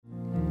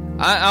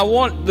I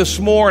want this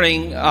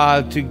morning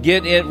to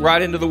get it right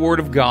into the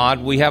Word of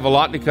God. We have a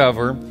lot to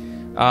cover.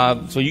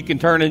 So you can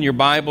turn in your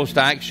Bibles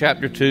to Acts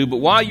chapter 2. But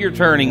while you're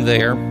turning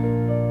there,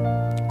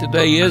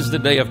 today is the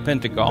day of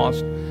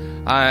Pentecost.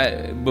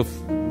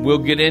 We'll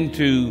get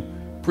into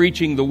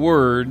preaching the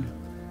Word.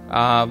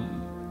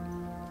 I'm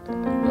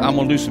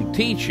going to do some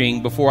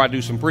teaching before I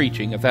do some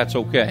preaching, if that's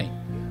okay.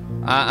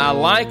 I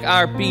like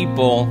our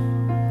people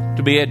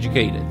to be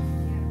educated.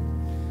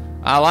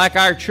 I like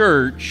our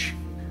church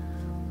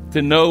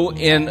to know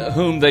in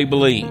whom they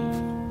believe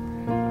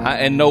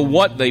and know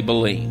what they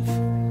believe.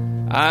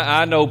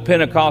 I know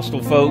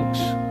Pentecostal folks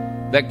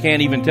that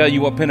can't even tell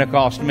you what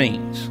Pentecost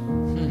means.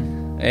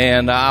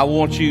 And I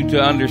want you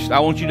to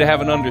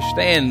have an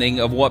understanding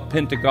of what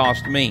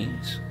Pentecost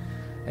means.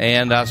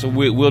 And so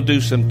we'll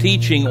do some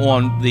teaching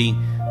on the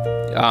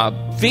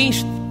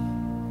Feast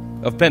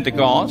of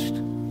Pentecost,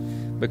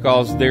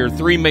 because there are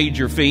three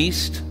major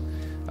feasts,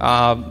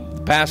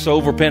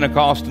 Passover,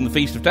 Pentecost, and the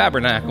Feast of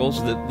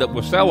Tabernacles that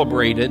were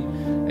celebrated.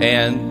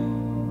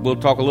 And we'll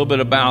talk a little bit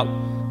about,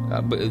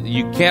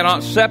 you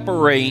cannot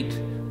separate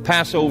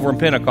Passover and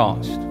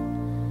Pentecost.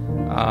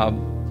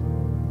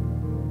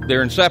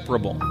 They're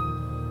inseparable.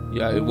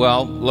 Yeah,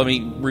 well,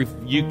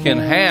 you can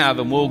have,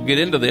 and we'll get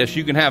into this,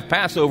 you can have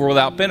Passover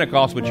without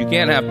Pentecost, but you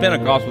can't have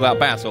Pentecost without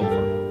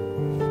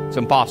Passover. It's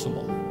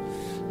impossible.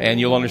 And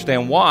you'll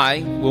understand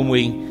why when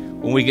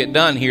we get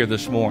done here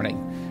this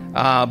morning.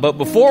 But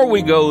before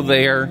we go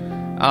there,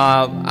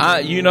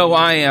 I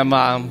am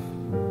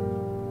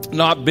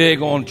not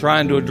big on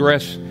trying to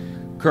address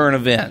current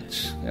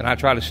events, and I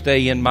try to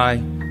stay in my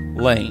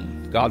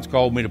lane. God's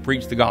called me to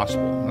preach the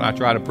gospel, and I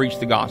try to preach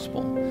the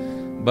gospel.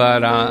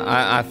 But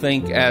I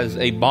think as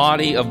a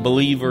body of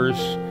believers,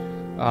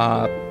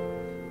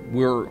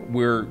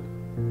 we're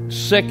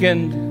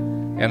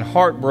sickened and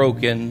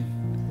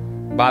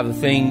heartbroken by the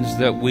things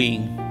that we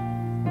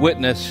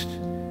witnessed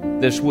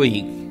this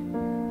week,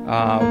 and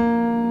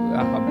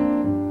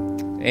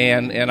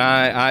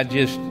I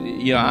just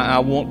I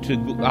want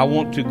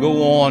to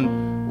go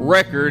on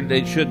record.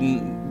 It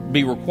shouldn't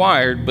be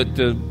required, but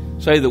to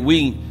say that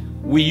we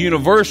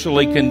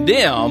universally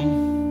condemn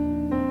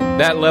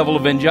that level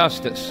of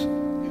injustice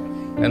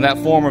and that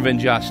form of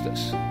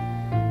injustice.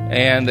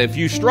 And if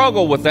you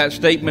struggle with that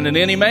statement in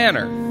any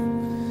manner,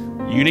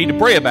 you need to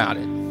pray about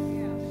it.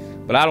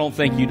 But I don't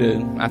think you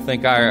do. I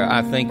think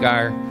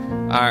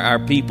our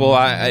people.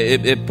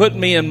 It put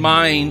me in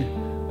mind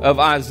of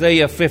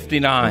Isaiah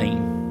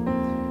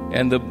 59,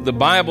 and the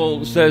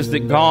Bible says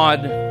that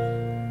God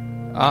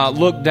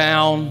looked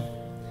down,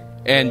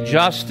 and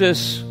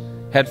justice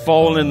had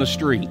fallen in the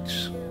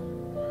streets.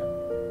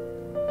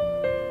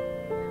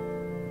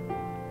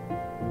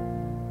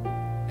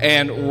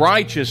 And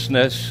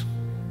righteousness,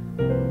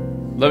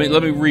 let me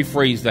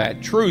rephrase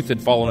that. Truth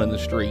had fallen in the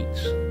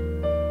streets.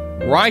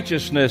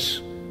 Righteousness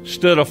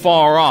stood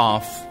afar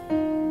off,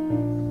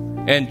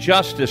 and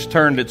justice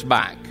turned its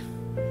back.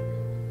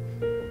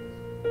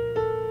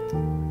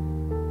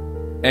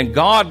 And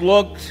God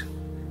looked,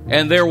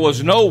 and there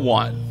was no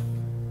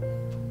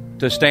one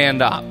to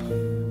stand up.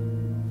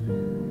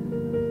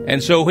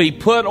 And so he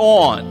put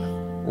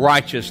on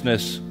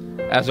righteousness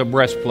as a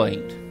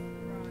breastplate.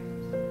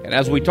 And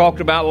as we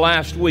talked about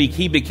last week,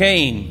 he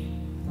became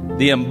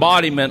the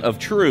embodiment of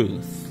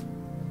truth.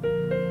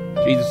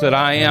 Jesus said,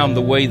 I am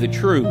the way, the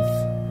truth.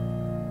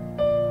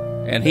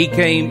 And he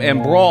came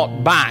and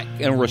brought back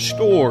and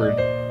restored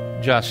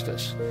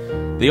justice.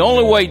 The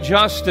only way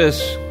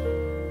justice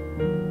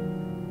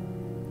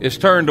is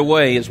turned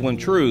away is when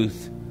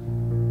truth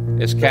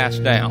is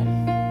cast down.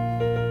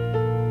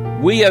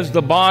 We as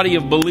the body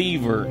of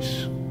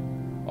believers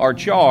are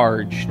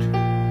charged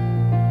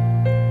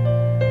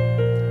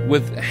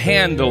with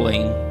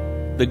handling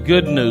the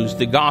good news,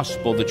 the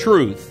gospel, the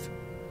truth.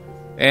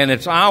 And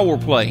it's our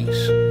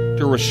place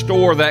to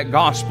restore that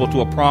gospel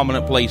to a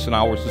prominent place in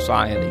our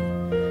society.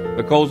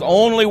 Because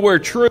only where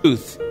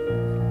truth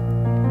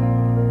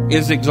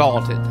is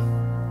exalted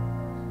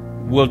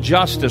will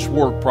justice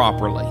work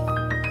properly.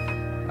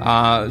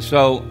 That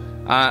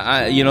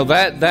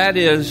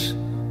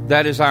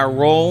is our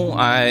role.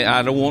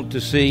 I don't want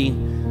to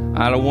seem.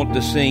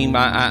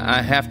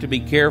 I have to be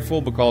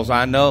careful, because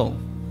I know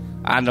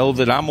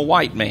that I'm a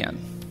white man,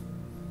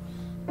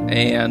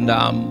 and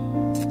I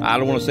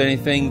don't want to say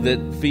anything that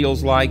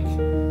feels like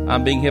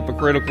I'm being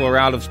hypocritical or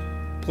out of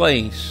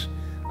place.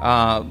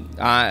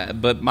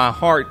 But my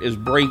heart is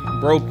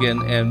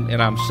broken,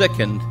 and I'm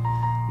sickened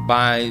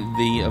by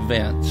the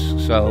events.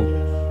 So,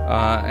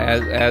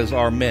 as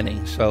are many.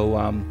 So,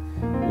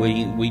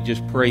 we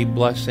just pray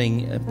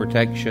blessing and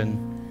protection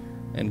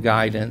and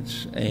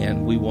guidance,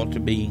 and we want to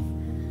be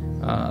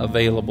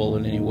available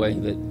in any way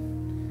that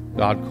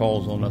God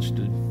calls on us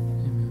to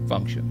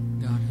function.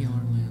 God, heal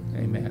our land.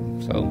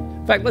 Amen. So,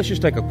 in fact, let's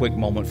just take a quick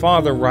moment.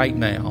 Father, right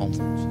now,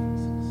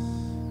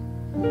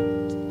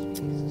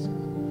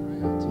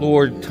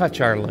 Lord,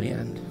 touch our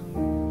land.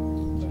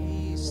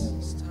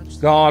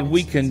 God,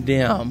 we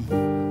condemn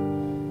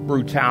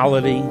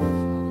brutality,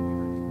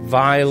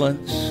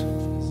 violence,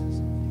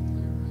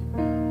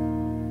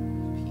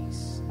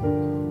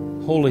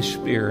 Holy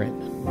Spirit.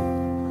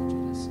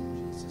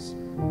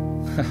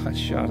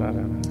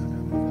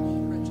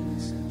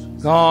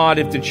 God,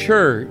 if the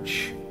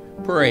church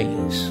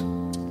prays,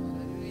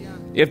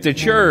 if the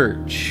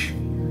church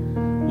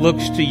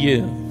looks to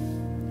you,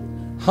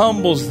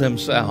 humbles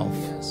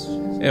themselves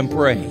and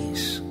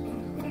prays,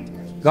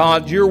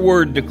 God, your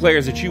word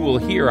declares that you will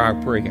hear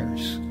our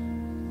prayers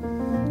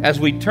as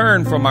we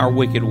turn from our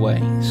wicked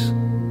ways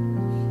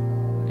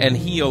and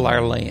heal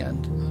our land.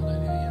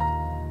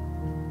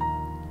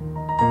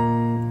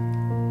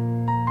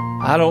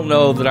 I don't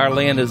know that our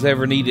land has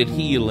ever needed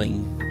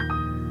healing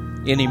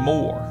any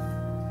more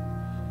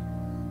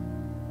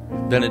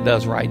than it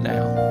does right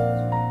now.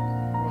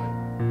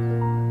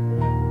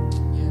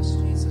 Yes,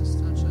 Jesus,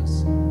 touch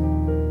us.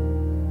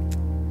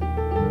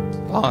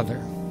 Father,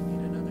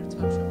 Need another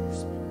touch of your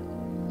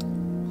Spirit.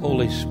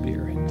 Holy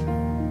Spirit,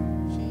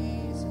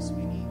 Jesus,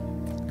 we need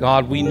you.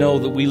 God, we know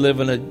that we live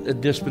in a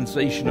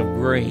dispensation of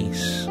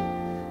grace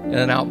and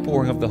an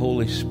outpouring of the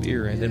Holy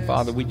Spirit. And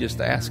Father, we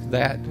just ask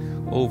that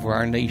over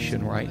our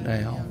nation right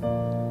now.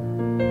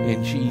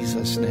 In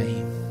Jesus'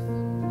 name.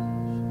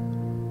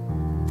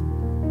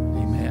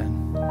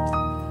 Amen.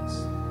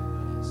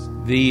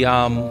 The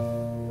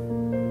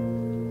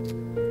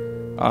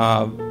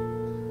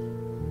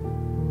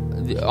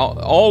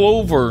all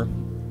over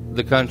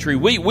the country,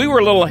 we were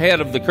a little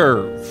ahead of the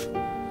curve.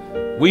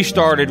 We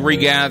started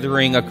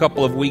regathering a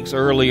couple of weeks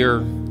earlier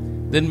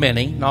than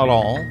many, not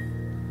all.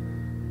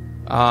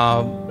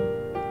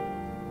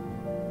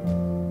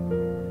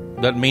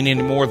 Doesn't mean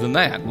any more than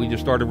that. We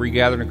just started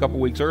regathering a couple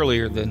weeks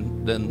earlier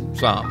than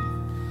some.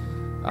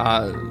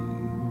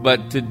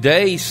 But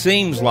today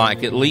seems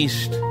like, at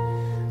least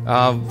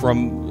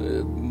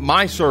from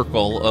my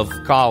circle of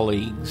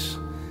colleagues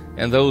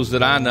and those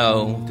that I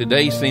know,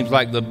 today seems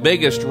like the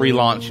biggest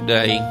relaunch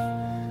day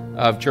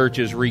of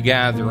churches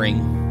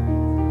regathering.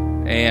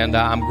 And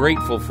I'm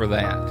grateful for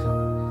that.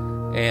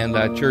 And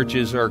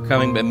churches are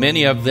coming, but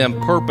many of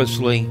them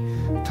purposely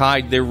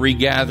tied their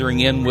regathering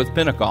in with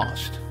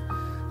Pentecost.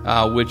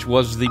 Which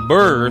was the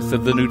birth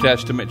of the New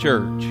Testament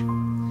church,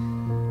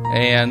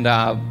 and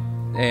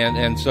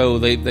so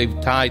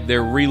they've tied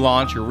their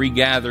relaunch or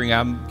regathering.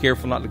 I'm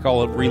careful not to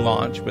call it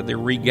relaunch, but they're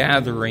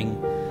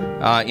regathering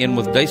in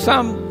with day.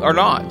 Some are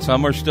not.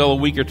 Some are still a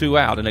week or two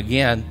out. And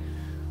again,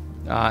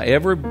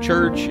 every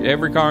church,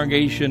 every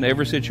congregation,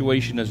 every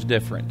situation is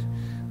different.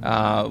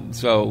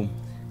 So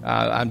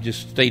I'm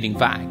just stating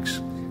facts.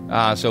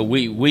 So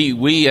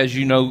we as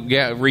you know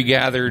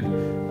regathered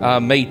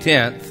May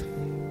 10th.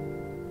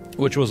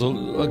 Which was,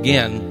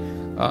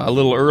 again, a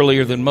little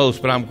earlier than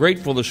most. But I'm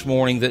grateful this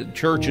morning that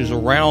churches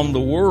around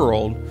the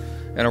world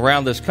and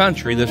around this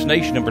country, this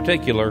nation in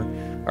particular,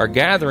 are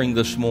gathering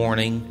this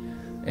morning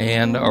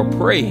and are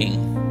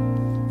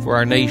praying for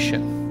our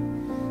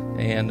nation.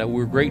 And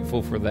we're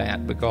grateful for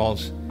that,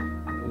 because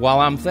while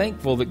I'm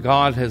thankful that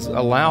God has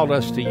allowed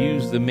us to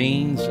use the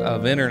means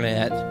of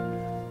internet,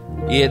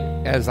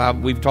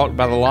 we've talked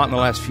about a lot in the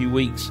last few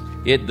weeks,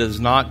 it does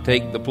not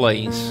take the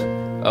place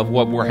of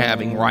what we're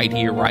having right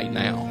here, right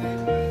now.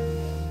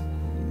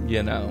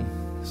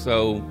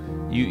 So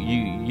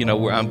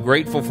I'm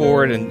grateful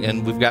for it,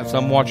 and we've got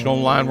some watching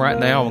online right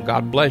now, and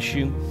God bless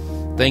you.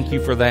 Thank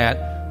you for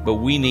that. But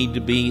we need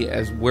to be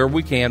where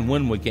we can,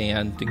 when we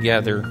can,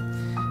 together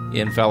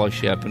in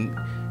fellowship. And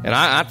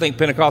I think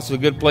Pentecost is a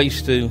good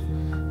place to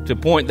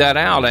point that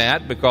out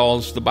at,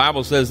 because the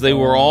Bible says they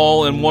were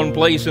all in one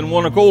place in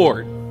one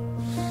accord.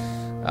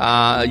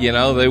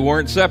 They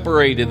weren't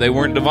separated. They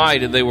weren't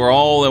divided. They were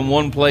all in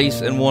one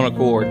place in one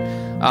accord.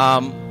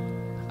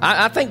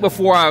 I think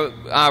before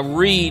I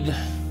read,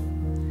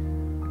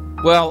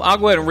 I'll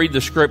go ahead and read the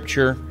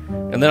scripture,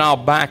 and then I'll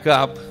back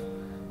up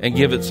and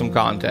give it some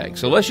context.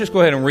 So let's just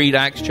go ahead and read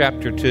Acts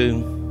chapter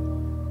 2.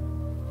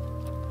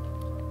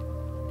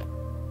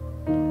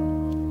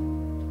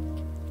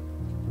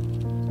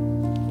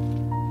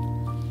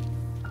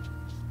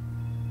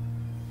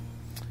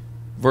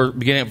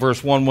 Beginning at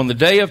verse 1, when the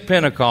day of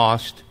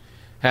Pentecost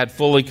had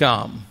fully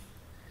come,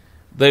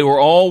 they were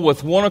all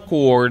with one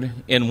accord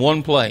in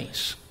one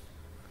place.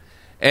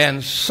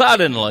 And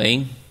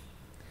suddenly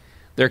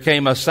there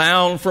came a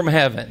sound from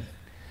heaven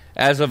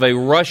as of a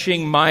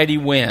rushing mighty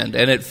wind,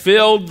 and it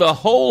filled the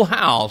whole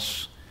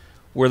house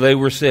where they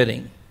were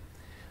sitting.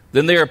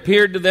 Then there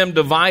appeared to them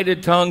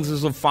divided tongues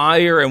as of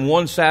fire, and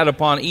one sat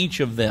upon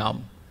each of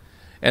them.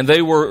 And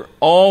they were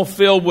all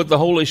filled with the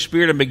Holy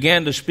Spirit and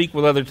began to speak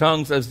with other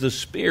tongues as the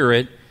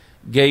Spirit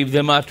gave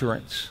them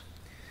utterance.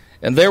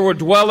 And there were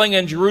dwelling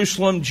in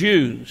Jerusalem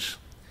Jews,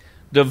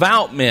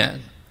 devout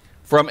men,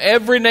 from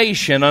every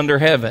nation under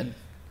heaven.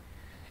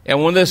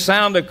 And when this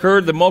sound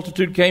occurred, the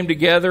multitude came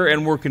together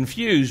and were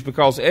confused,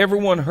 because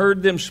everyone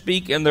heard them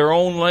speak in their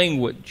own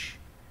language.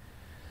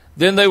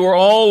 Then they were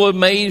all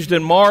amazed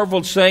and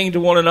marveled, saying to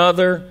one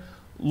another,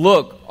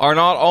 "Look, are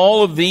not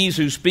all of these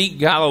who speak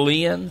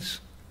Galileans?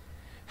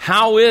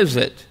 How is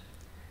it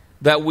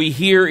that we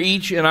hear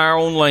each in our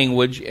own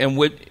language in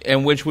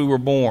which we were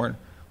born?"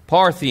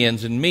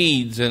 Parthians and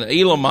Medes and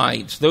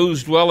Elamites,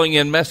 those dwelling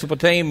in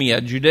Mesopotamia,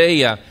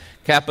 Judea,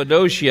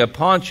 Cappadocia,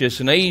 Pontus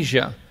and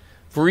Asia,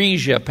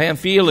 Phrygia,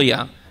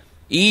 Pamphylia,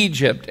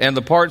 Egypt, and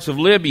the parts of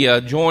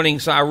Libya, joining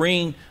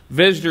Cyrene,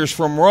 visitors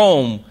from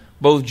Rome,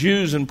 both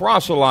Jews and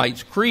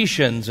proselytes,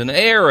 Cretians and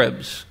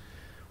Arabs.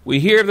 We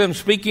hear them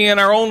speaking in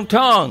our own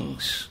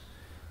tongues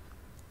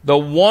the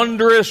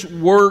wondrous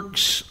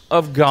works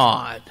of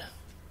God.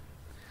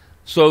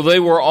 So they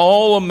were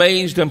all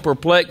amazed and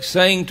perplexed,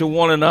 saying to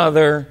one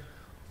another,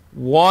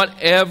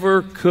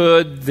 whatever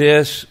could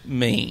this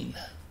mean?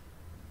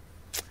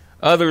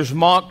 Others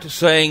mocked,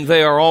 saying,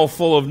 they are all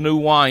full of new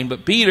wine.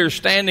 But Peter,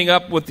 standing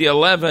up with the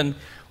 11,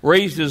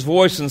 raised his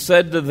voice and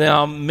said to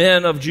them,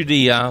 men of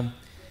Judea,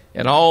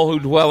 and all who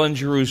dwell in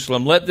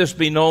Jerusalem, let this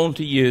be known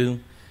to you,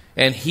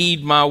 and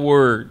heed my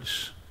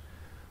words.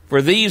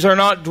 For these are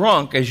not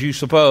drunk, as you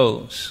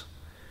suppose,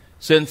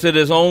 since it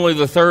is only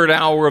the third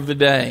hour of the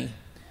day.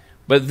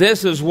 But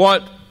this is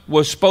what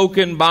was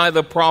spoken by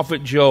the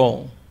prophet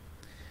Joel.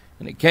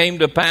 And it came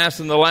to pass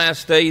in the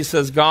last days,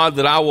 says God,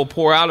 that I will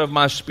pour out of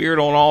my Spirit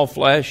on all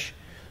flesh.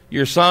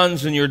 Your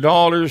sons and your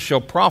daughters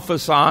shall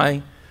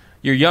prophesy.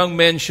 Your young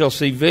men shall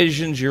see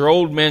visions. Your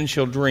old men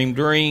shall dream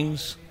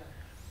dreams.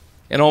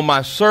 And on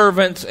my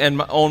servants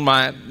and on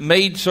my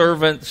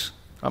maidservants,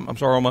 on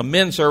my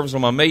men servants,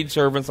 on my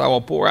maidservants, I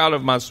will pour out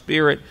of my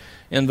Spirit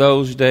in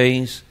those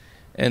days,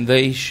 and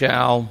they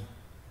shall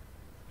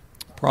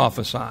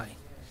prophesy.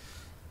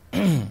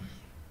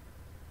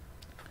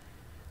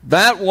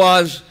 That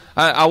was,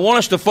 I want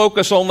us to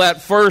focus on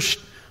that first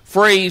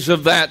phrase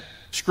of that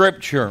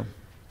scripture.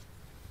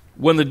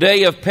 When the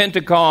day of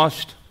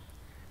Pentecost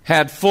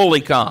had fully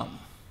come.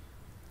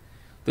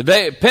 The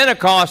day of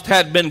Pentecost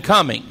had been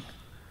coming.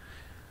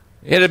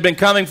 It had been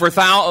coming for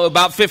about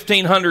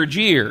 1,500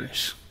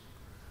 years.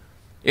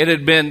 It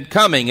had been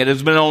coming. It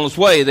has been on its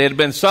way. They had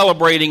been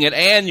celebrating it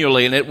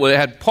annually, and it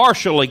had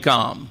partially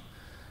come.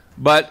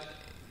 But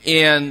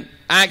in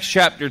Acts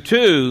chapter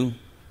 2,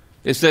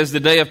 it says the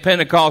day of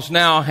Pentecost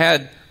now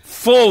had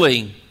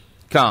fully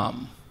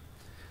come.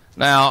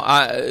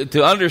 Now,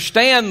 to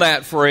understand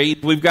that phrase,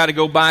 we've got to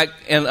go back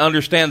and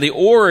understand the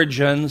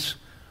origins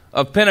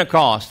of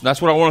Pentecost. And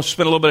that's what I want to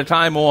spend a little bit of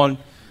time on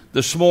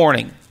this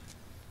morning.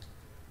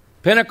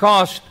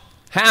 Pentecost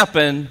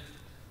happened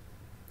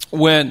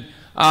when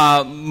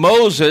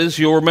Moses,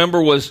 you'll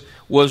remember,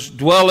 was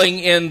dwelling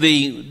in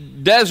the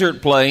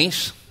desert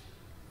place,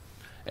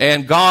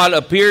 and God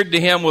appeared to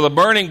him with a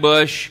burning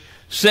bush,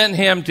 sent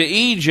him to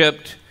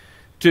Egypt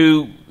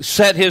to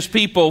set his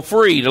people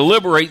free, to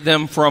liberate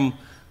them from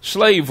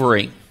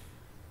slavery.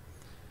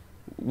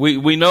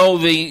 We know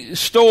the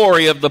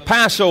story of the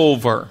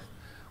Passover,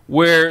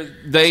 where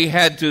they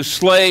had to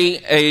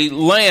slay a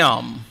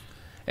lamb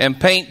and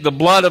paint the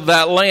blood of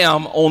that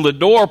lamb on the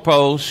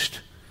doorpost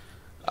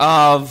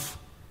of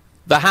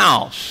the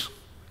house.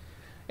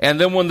 And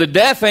then when the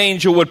death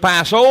angel would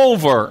pass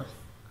over,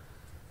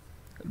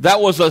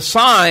 that was a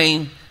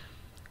sign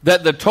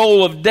that the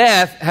toll of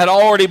death had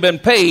already been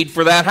paid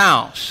for that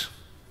house.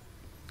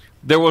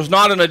 There was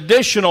not an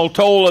additional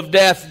toll of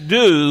death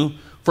due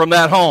from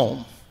that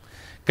home.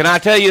 Can I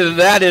tell you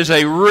that is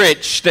a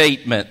rich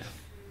statement?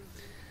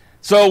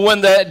 So when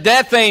the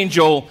death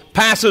angel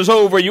passes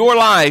over your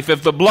life,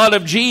 if the blood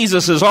of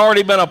Jesus has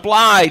already been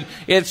applied,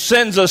 it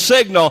sends a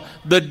signal.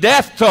 The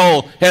death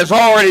toll has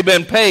already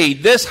been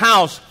paid. This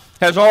house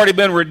has already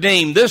been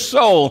redeemed. This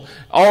soul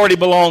already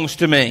belongs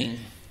to me.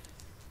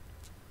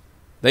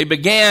 They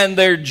began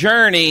their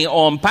journey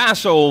on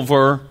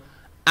Passover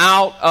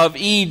out of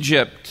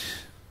Egypt.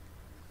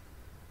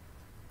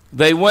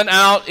 They went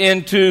out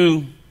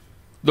into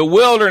the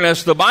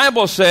wilderness, the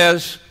Bible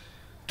says,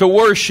 to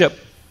worship.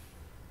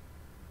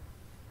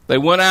 They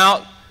went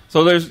out,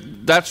 so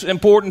that's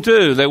important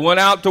too. They went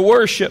out to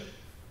worship.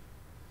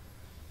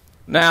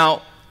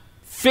 Now,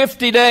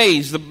 50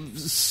 days, the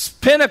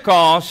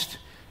Pentecost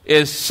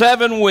is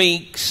 7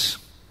 weeks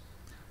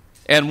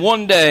and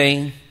 1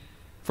 day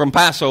from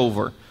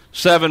Passover.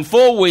 7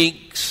 full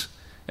weeks,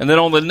 and then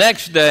on the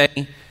next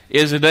day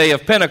is the day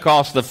of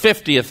Pentecost, the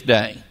 50th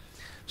day.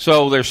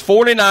 So there's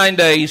 49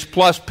 days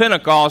plus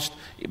Pentecost.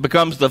 It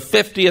becomes the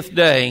 50th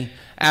day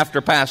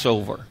after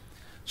Passover.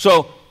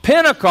 So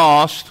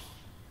Pentecost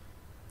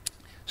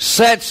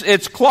sets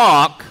its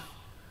clock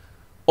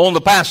on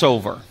the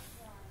Passover.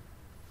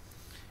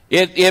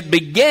 It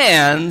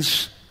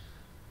begins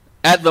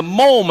at the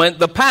moment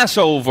the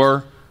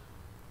Passover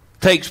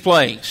takes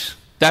place.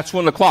 That's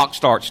when the clock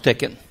starts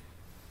ticking.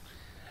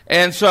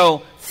 And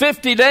so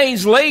 50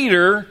 days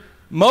later,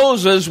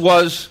 Moses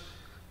was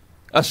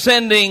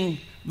ascending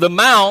the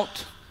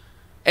mount,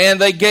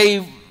 and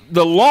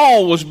the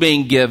law was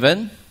being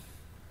given,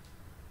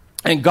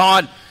 and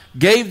God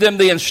gave them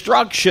the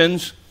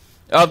instructions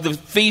of the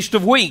Feast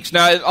of Weeks.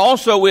 Now, it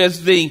also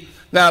is they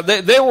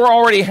were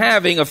already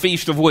having a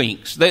Feast of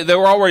Weeks. They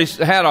were already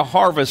had a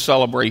harvest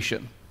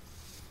celebration.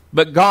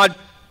 But God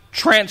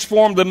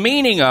transformed the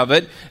meaning of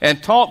it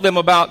and taught them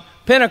about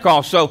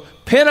Pentecost. So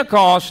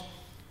Pentecost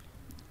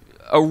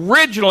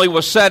originally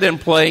was set in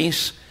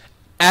place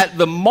at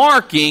the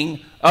marking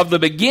of the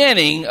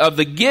beginning of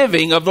the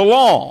giving of the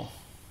law.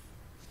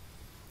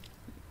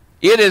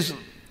 It is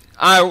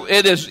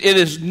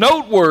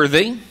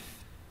noteworthy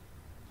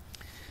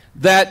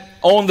that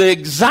on the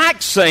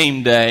exact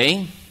same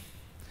day,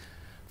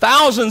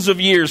 thousands of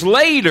years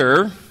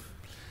later,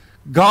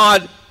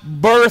 God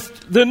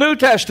birthed the New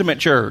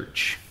Testament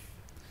church.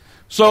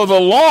 So the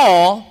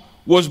law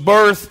was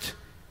birthed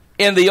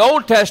in the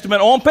Old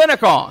Testament on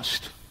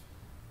Pentecost.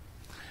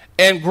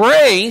 And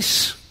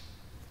grace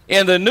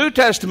in the New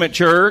Testament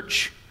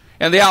church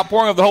and the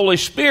outpouring of the Holy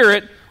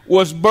Spirit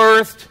was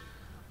birthed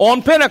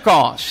on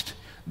Pentecost,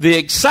 the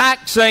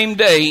exact same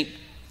date,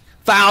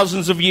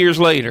 thousands of years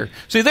later.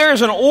 See,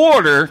 there's an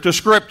order to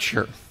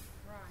Scripture.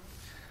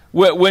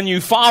 When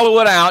you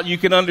follow it out, you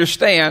can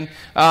understand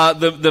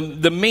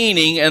the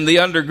meaning and the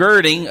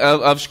undergirding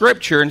of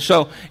Scripture. And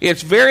so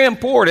it's very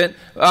important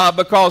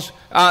because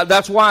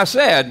that's why I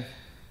said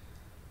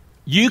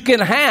you can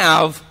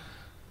have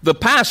the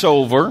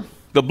Passover,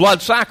 the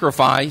blood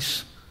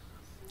sacrifice,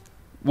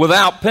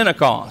 without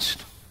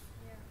Pentecost.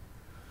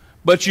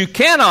 But you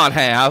cannot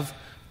have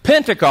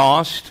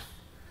Pentecost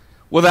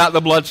without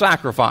the blood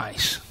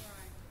sacrifice.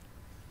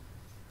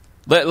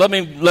 Let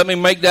me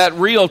make that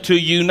real to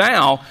you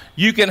now.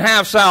 You can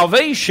have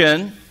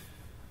salvation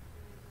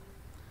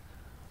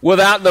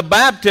without the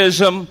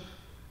baptism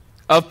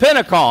of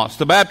Pentecost,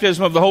 the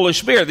baptism of the Holy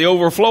Spirit, the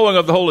overflowing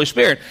of the Holy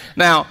Spirit.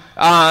 Now,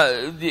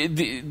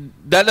 that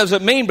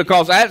doesn't mean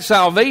because at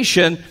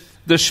salvation,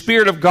 the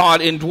Spirit of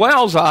God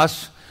indwells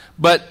us,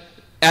 but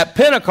at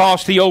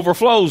Pentecost, He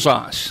overflows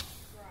us.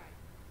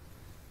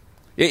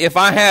 If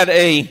I had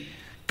a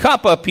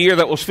cup up here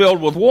that was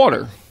filled with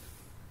water,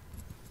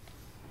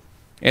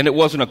 and it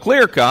wasn't a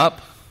clear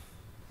cup,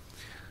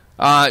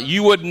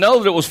 you wouldn't know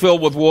that it was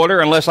filled with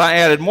water unless I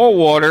added more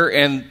water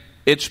and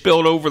it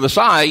spilled over the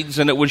sides,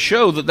 and it would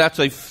show that that's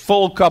a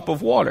full cup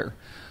of water.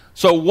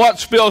 So what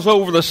spills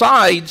over the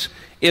sides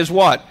is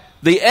what?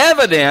 The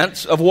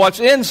evidence of what's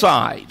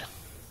inside.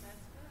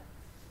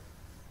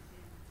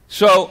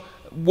 So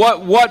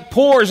what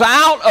pours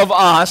out of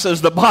us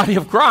as the body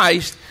of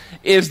Christ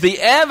is the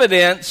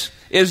evidence,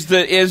 is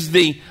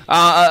the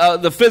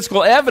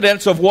physical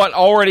evidence of what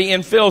already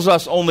infills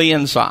us on the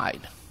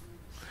inside.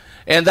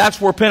 And that's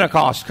where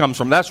Pentecost comes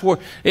from. That's where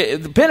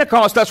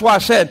Pentecost, that's why I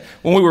said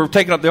when we were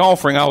taking up the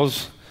offering, I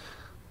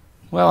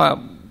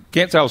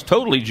can't say I was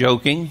totally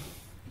joking,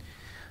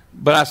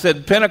 but I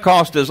said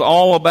Pentecost is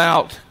all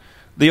about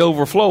the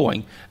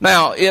overflowing.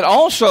 Now, it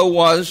also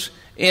was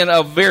in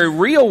a very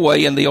real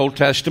way in the Old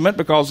Testament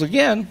because,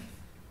 again,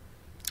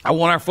 I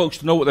want our folks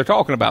to know what they're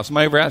talking about.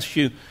 Somebody ever asks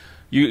you,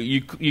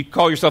 you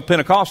call yourself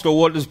Pentecostal,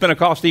 what does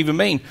Pentecost even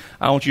mean?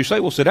 I want you to say,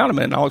 well, sit down a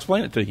minute and I'll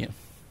explain it to you.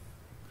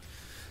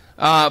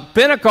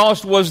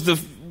 Pentecost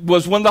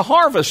was when the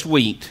harvest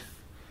wheat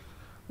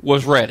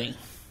was ready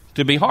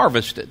to be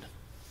harvested.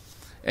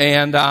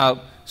 And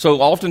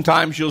so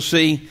oftentimes you'll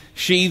see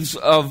sheaves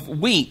of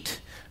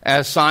wheat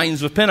as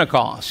signs of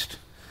Pentecost.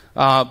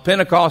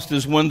 Pentecost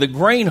is when the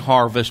grain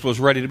harvest was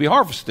ready to be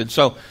harvested.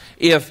 So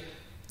if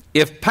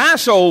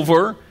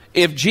Passover,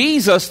 if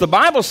Jesus, the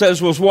Bible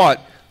says, was what?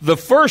 The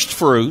first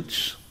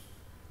fruits.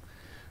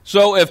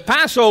 So if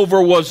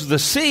Passover was the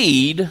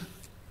seed,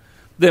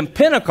 then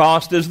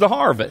Pentecost is the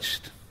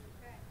harvest.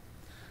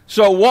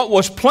 So what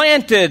was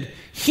planted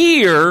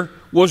here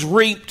was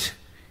reaped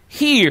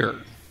here.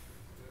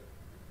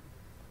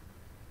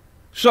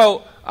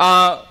 So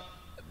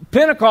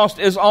Pentecost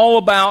is all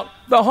about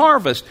the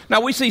harvest.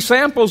 Now we see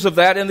samples of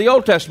that in the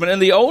Old Testament. In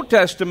the Old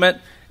Testament,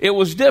 it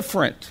was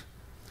different.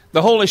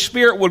 The Holy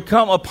Spirit would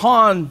come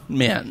upon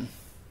men,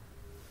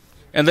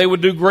 and they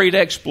would do great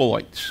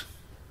exploits.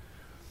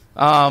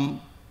 But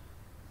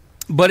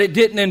it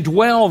didn't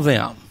indwell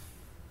them.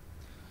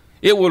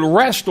 It would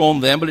rest on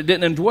them, but it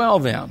didn't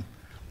indwell them.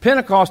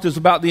 Pentecost is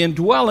about the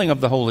indwelling of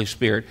the Holy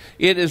Spirit.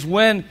 It is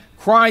when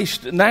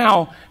Christ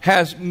now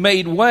has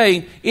made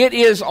way. It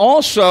is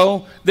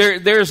also,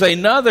 there's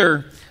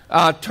another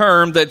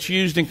term that's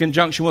used in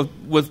conjunction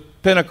with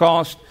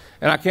Pentecost,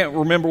 and I can't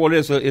remember what it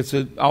is. It's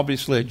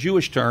obviously a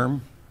Jewish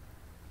term,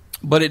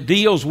 but it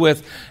deals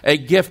with a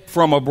gift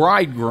from a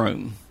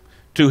bridegroom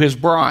to his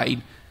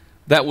bride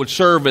that would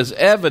serve as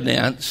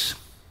evidence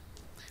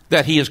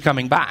that he is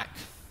coming back.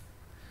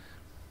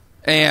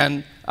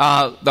 And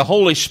the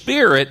Holy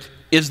Spirit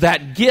is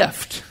that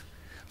gift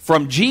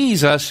from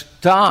Jesus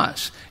to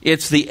us.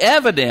 It's the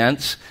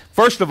evidence,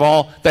 first of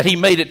all, that he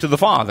made it to the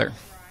Father.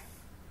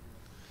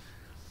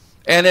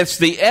 And it's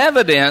the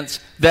evidence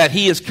that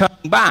he is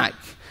coming back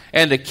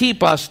and to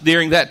keep us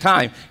during that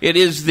time. It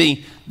is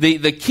the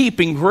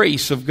keeping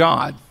grace of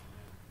God.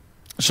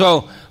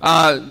 So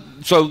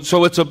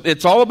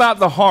it's all about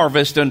the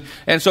harvest,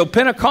 and so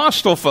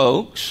Pentecostal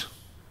folks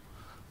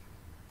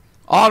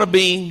ought to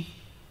be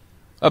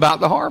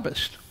about the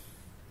harvest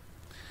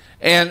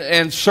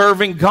and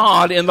serving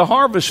God in the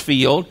harvest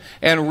field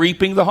and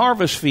reaping the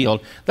harvest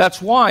field.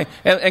 That's why.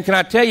 And can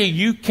I tell you,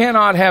 you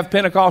cannot have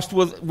Pentecost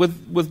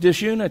with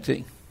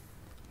disunity.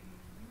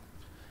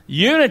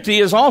 Unity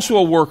is also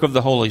a work of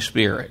the Holy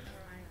Spirit.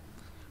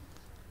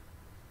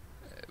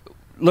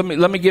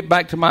 let me get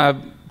back to my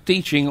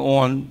teaching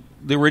on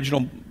the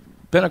original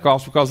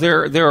Pentecost, because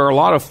there are a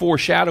lot of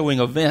foreshadowing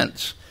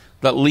events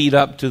that lead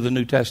up to the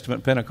New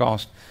Testament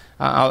Pentecost.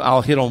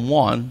 I'll hit on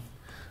one.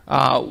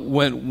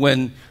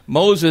 When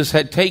Moses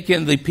had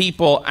taken the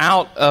people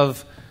out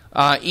of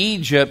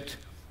Egypt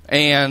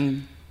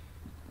and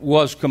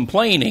was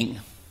complaining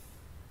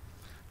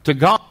to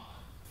God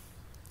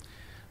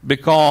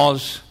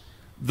because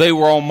they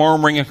were all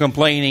murmuring and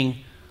complaining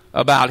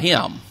about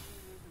him.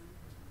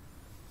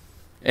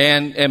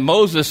 And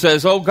Moses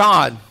says, "Oh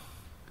God,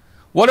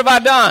 what have I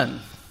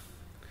done?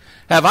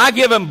 Have I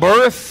given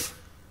birth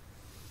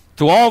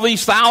to all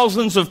these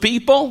thousands of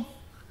people?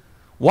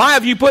 Why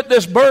have you put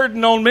this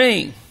burden on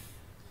me?"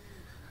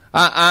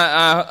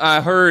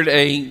 I heard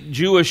a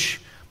Jewish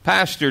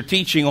pastor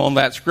teaching on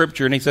that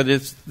scripture, and he said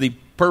it's the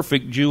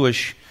perfect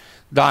Jewish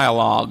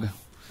dialogue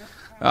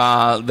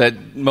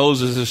that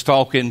Moses is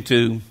talking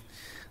to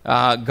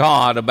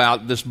God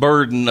about this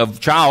burden of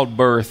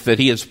childbirth that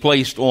he has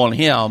placed on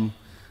him,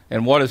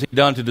 and what has he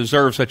done to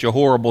deserve such a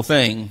horrible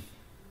thing.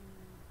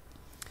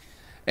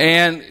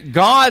 And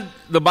God,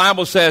 the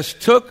Bible says,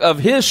 took of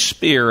his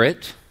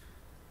Spirit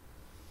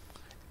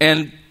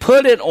and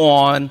put it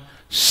on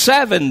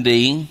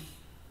 70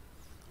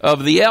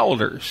 of the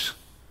elders.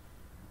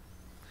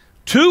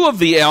 2 of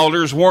the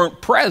elders weren't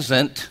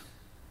present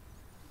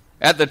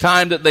at the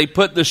time that they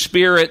put the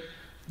Spirit,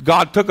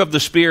 God took of the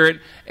Spirit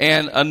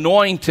and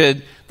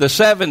anointed the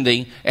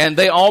 70, and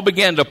they all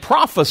began to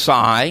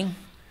prophesy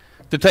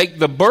to take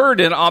the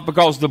burden off,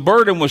 because the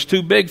burden was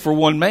too big for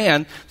one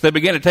man. So they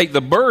began to take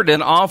the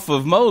burden off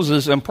of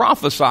Moses and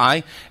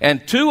prophesy,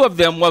 and 2 of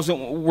them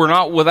were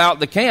not without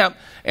the camp,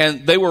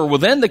 and they were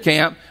within the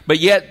camp, but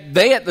yet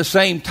they at the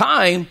same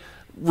time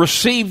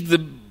received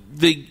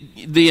the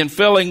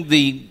infilling,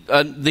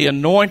 the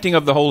anointing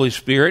of the Holy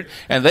Spirit,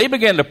 and they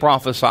began to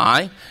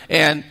prophesy.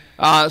 And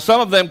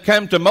some of them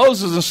came to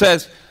Moses and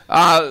says,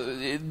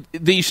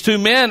 these 2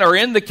 men are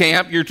in the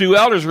camp, your 2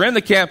 elders are in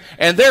the camp,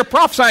 and they're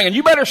prophesying, and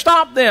you better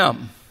stop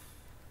them.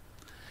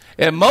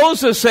 And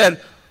Moses said,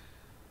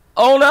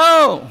 "Oh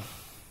no,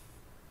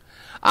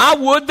 I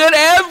would that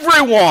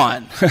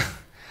everyone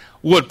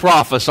would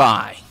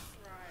prophesy.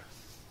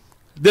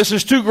 This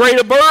is too great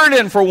a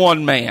burden for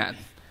one man.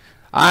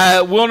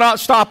 I will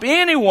not stop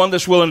anyone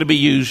that's willing to be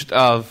used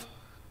of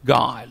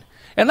God."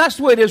 And that's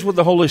the way it is with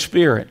the Holy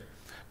Spirit.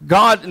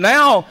 God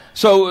now,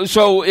 so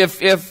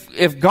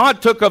if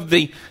God took of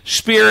the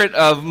spirit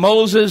of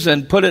Moses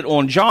and put it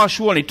on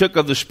Joshua, and he took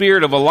of the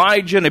spirit of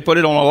Elijah and he put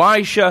it on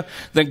Elisha,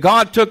 then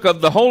God took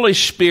of the Holy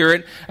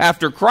Spirit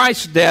after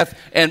Christ's death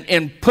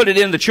and put it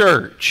in the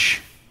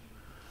church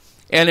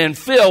and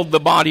infilled the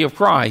body of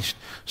Christ,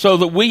 so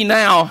that we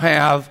now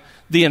have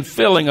the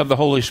infilling of the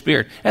Holy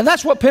Spirit. And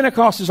that's what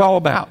Pentecost is all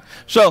about.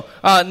 So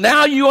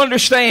now you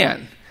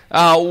understand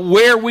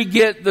where we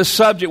get the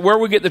subject, where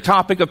we get the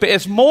topic of.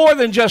 It's more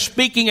than just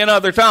speaking in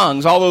other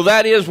tongues, although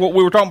that is what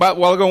we were talking about a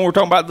while ago when we were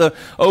talking about the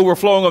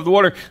overflowing of the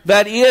water.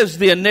 That is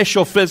the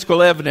initial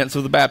physical evidence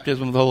of the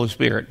baptism of the Holy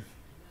Spirit.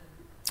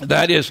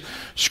 That is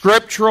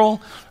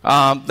scriptural,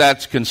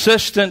 that's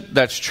consistent,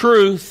 that's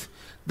truth,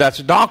 that's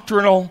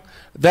doctrinal.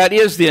 That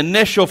is the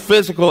initial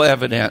physical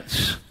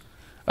evidence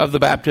of the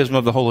baptism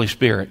of the Holy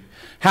Spirit.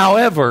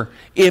 However,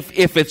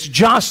 if it's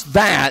just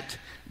that,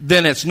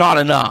 then it's not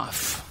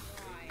enough.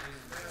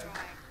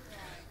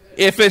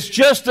 If it's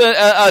just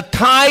a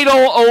title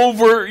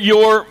over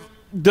your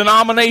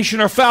denomination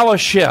or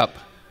fellowship,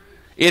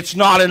 it's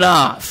not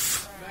enough.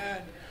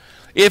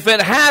 If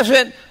it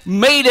hasn't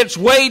made its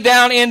way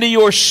down into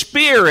your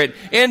spirit,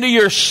 into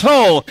your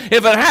soul,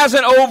 if it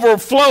hasn't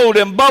overflowed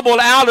and bubbled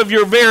out of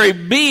your very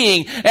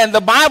being, and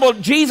the Bible,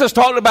 Jesus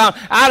talked about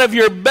out of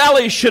your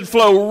belly should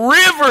flow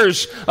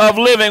rivers of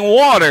living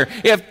water.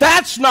 If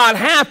that's not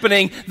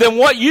happening, then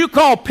what you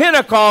call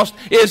Pentecost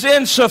is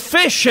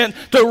insufficient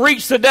to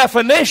reach the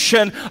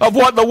definition of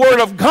what the Word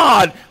of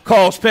God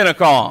calls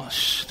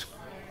Pentecost.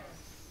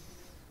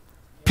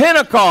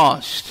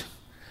 Pentecost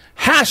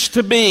has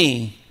to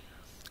be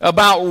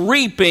about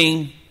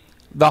reaping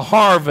the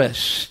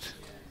harvest.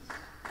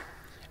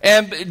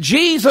 And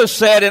Jesus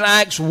said in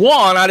Acts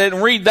 1, I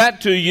didn't read that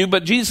to you,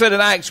 but Jesus said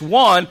in Acts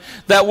 1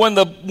 that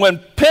when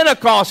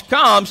Pentecost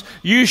comes,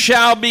 you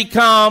shall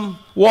become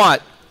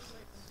what?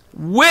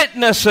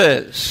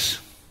 Witnesses.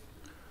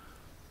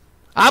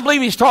 I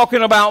believe he's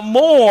talking about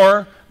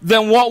more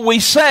than what we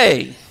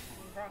say.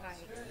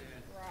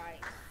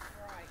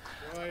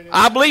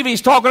 I believe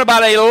he's talking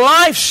about a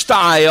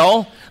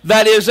lifestyle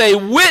that is a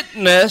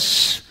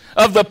witness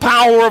of the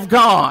power of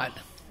God.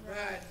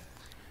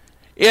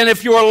 And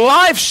if your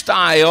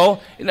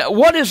lifestyle,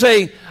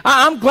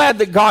 I'm glad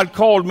that God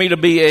called me to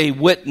be a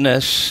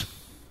witness,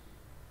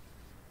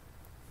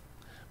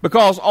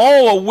 because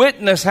all a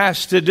witness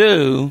has to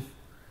do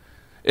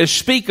is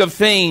speak of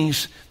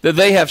things that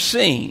they have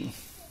seen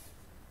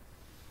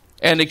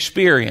and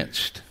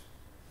experienced.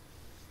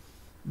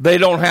 They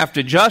don't have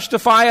to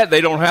justify it.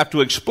 They don't have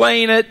to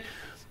explain it.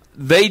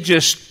 They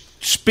just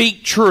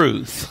speak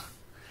truth.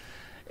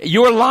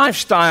 your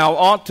lifestyle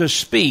ought to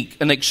speak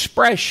an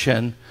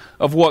expression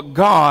of what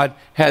God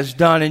has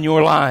done in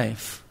your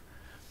life.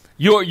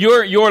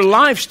 Your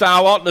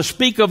lifestyle ought to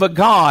speak of a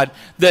God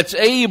that's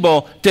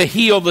able to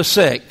heal the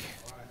sick.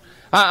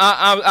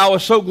 I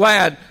was so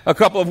glad a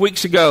couple of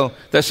weeks ago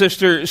that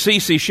Sister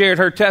Cece shared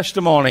her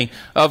testimony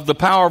of the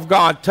power of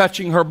God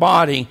touching her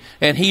body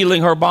and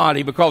healing her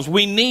body, because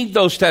we need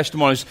those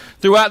testimonies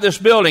throughout this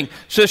building.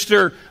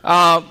 Sister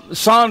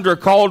Sandra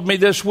called me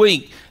this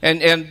week,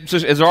 and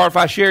is it all right if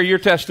I share your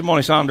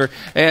testimony, Sandra?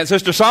 And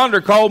Sister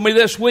Sandra called me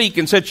this week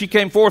and said she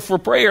came forth for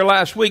prayer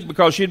last week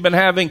because she'd been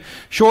having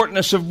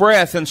shortness of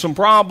breath and some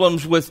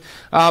problems with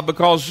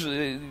because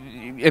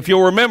if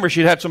you'll remember,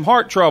 she'd had some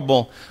heart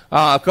trouble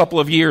a couple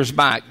of years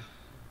back.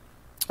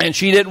 And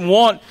she didn't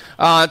want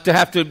to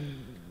have to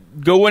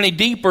go any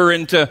deeper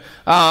into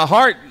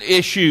heart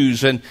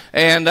issues.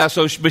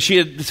 But she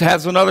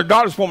has another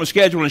doctor's appointment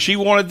scheduled, and she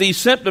wanted these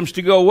symptoms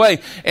to go away.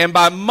 And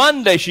by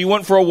Monday, she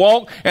went for a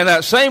walk, and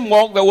that same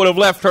walk that would have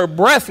left her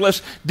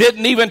breathless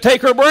didn't even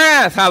take her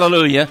breath.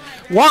 Hallelujah.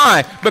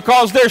 Why?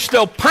 Because there's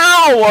still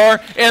power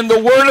in the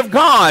Word of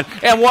God.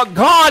 And what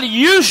God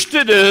used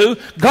to do,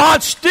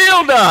 God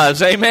still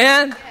does.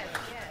 Amen?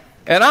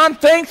 And I'm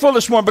thankful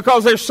this morning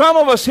because there's some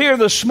of us here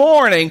this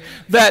morning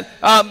that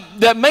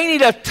may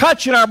need a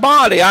touch in our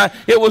body.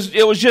 It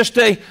was just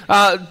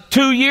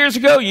 2 years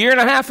ago, year and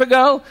a half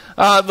ago,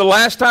 the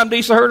last time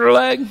Disa hurt her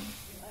leg.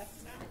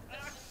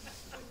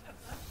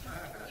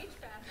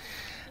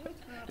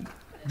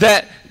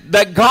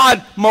 That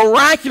God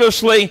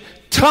miraculously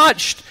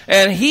touched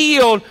and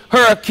healed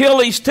her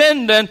Achilles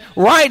tendon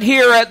right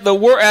here at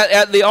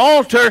the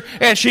altar,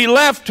 and she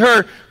left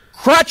her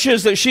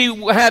crutches that she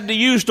had to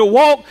use to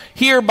walk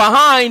here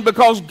behind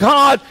because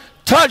God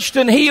touched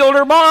and healed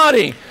her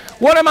body.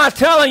 What am I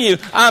telling you?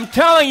 I'm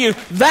telling you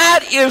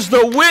that is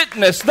the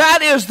witness.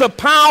 That is the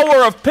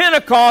power of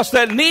Pentecost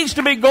that needs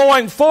to be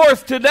going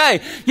forth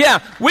today. Yeah,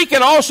 we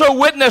can also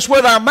witness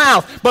with our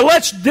mouth, but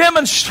let's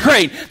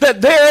demonstrate that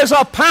there is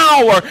a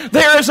power.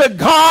 There is a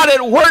God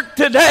at work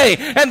today.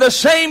 And the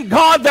same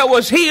God that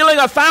was healing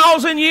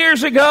 1,000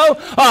 years ago,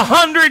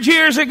 100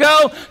 years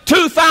ago,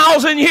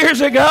 2,000 years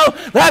ago,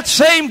 that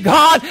same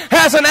God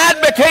hasn't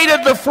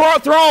abdicated the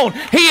throne.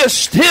 He is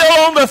still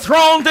on the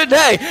throne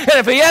today. And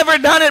if He ever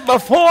done it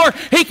before,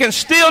 He can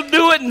still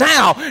do it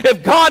now.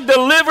 If God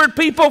delivered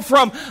people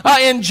from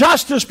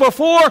injustice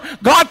before,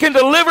 God can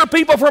deliver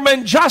people from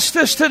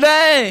injustice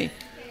today.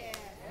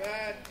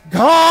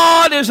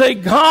 God is a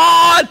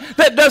God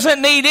that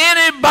doesn't need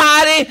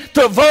anybody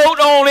to vote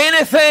on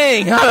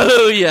anything.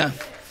 Hallelujah.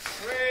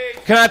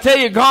 Can I tell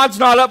you, God's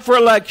not up for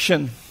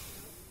election.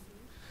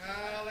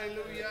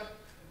 Hallelujah.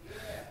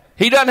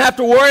 He doesn't have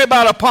to worry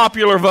about a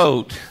popular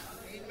vote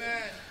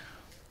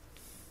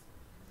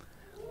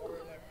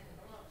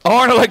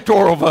or an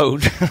electoral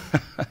vote.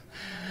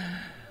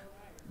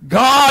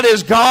 God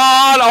is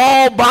God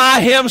all by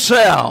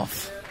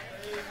Himself.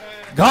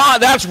 God,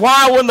 that's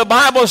why when the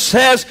Bible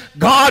says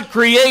God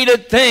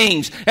created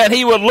things and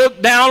He would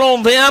look down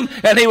on them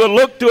and He would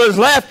look to His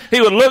left,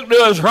 He would look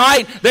to His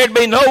right, there'd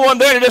be no one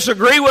there to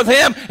disagree with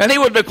Him, and He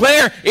would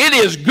declare, it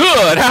is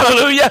good.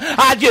 Hallelujah.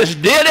 I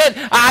just did it.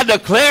 I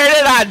declared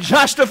it. I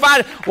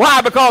justified it.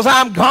 Why? Because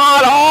I'm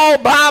God all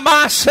by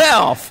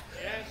myself.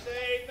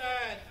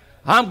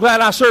 I'm glad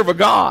I serve a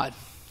God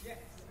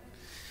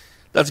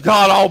that's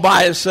God all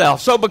by Himself.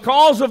 So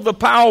because of the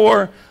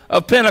power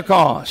of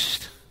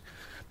Pentecost,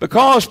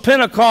 because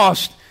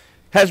Pentecost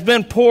has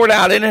been poured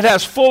out and it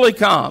has fully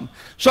come.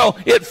 So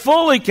it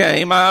fully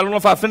came. I don't know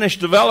if I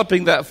finished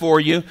developing that for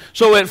you.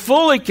 So it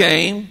fully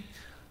came,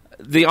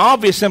 the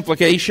obvious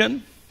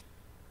implication,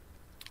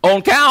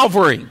 on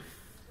Calvary.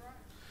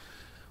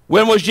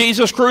 When was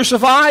Jesus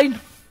crucified?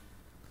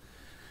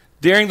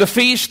 During the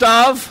feast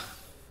of...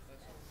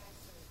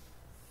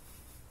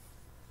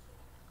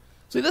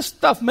 See, this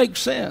stuff makes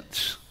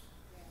sense.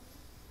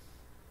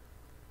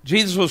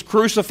 Jesus was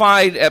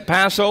crucified at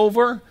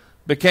Passover,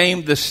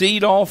 became the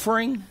seed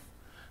offering,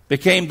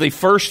 became the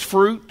first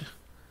fruit,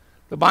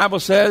 the Bible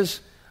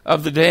says,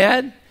 of the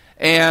dead.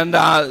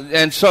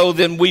 And so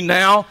then we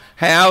now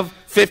have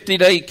 50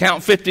 days,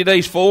 count 50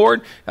 days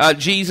forward.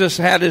 Jesus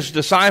had His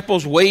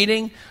disciples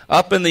waiting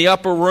up in the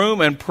upper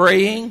room and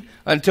praying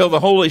until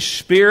the Holy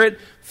Spirit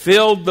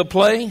filled the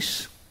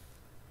place.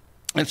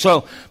 And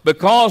so,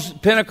 because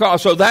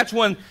Pentecost, so that's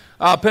when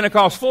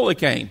Pentecost fully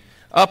came.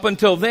 Up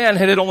until then,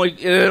 it had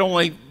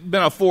only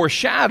been a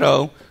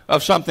foreshadow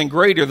of something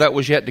greater that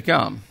was yet to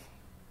come.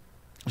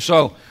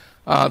 So,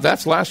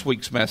 that's last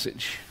week's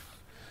message.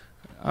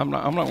 I'm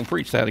not going to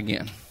preach that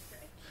again.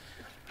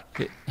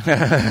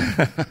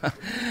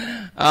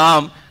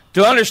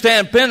 To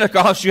understand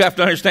Pentecost, you have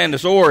to understand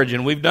its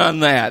origin. We've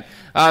done that.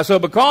 So,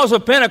 because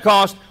of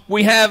Pentecost,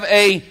 we have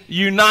a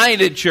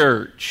united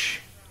church.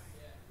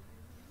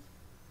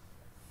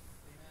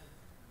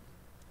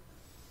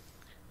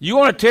 You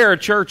want to tear a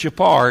church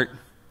apart,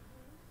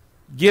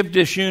 give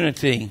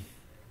disunity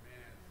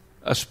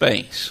a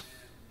space.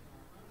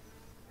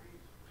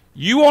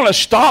 You want to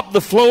stop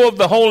the flow of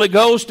the Holy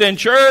Ghost in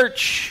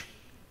church,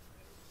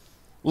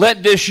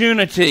 let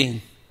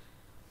disunity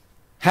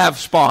have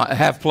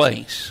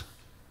place.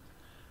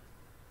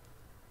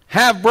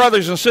 Have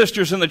brothers and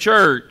sisters in the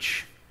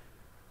church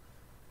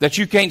that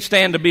you can't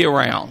stand to be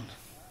around.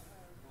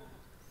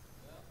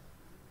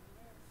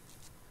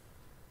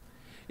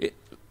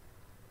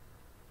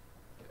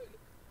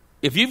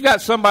 If you've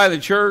got somebody in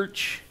the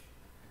church,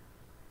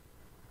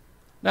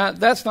 now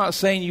that's not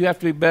saying you have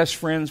to be best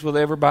friends with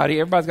everybody.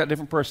 Everybody's got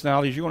different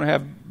personalities. You're going to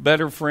have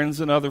better friends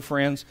than other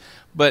friends.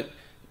 But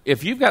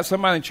if you've got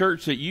somebody in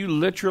church that you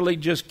literally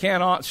just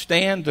cannot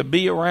stand to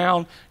be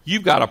around,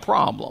 you've got a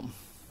problem.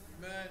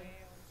 Amen.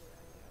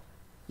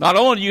 Not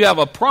only do you have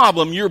a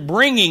problem, you're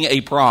bringing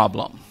a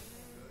problem.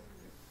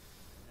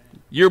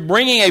 You're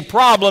bringing a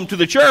problem to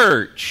the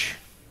church.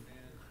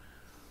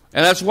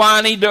 And that's why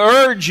I need to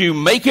urge you,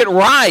 make it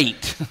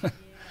right.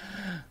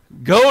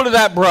 Go to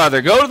that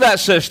brother, go to that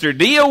sister,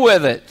 deal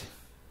with it.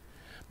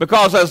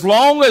 Because as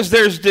long as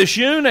there's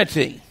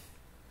disunity,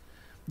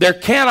 there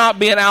cannot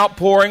be an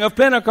outpouring of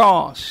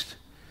Pentecost.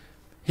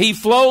 He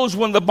flows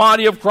when the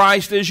body of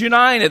Christ is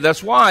united.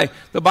 That's why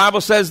the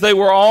Bible says they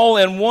were all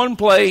in one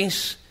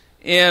place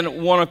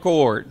in one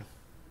accord.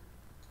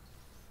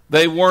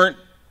 They weren't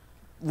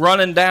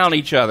running down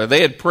each other.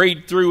 They had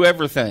prayed through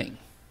everything.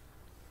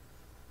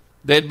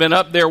 They'd been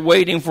up there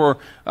waiting for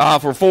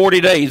 40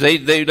 days.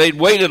 They'd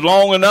waited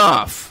long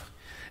enough.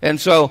 And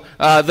so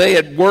they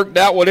had worked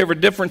out whatever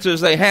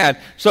differences they had.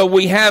 So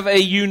we have a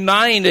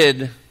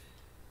united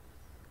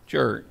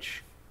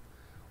church.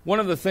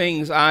 One of the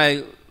things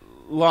I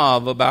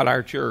love about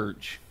our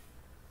church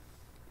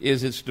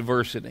is its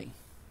diversity.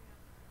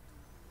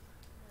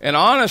 And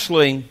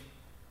honestly,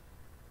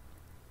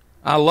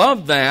 I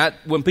love that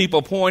when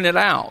people point it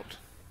out.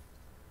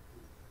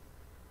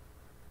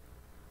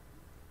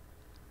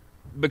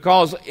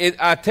 Because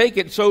I take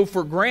it so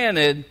for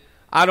granted,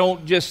 I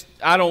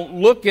don't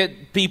look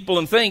at people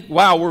and think,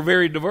 wow, we're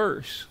very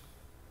diverse.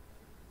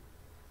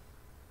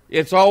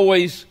 It's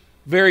always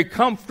very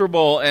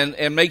comfortable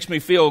and makes me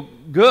feel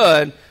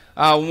good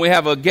when we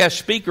have a guest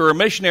speaker or a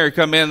missionary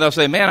come in, they'll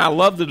say, man, I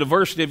love the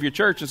diversity of your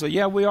church. And say,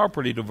 yeah, we are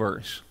pretty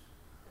diverse.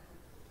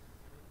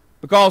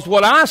 Because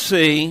what I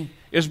see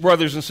is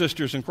brothers and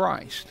sisters in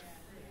Christ.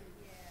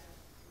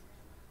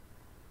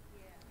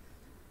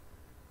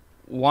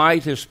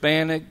 White,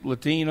 Hispanic,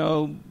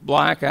 Latino,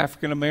 black,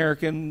 African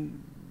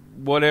American,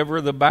 whatever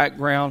the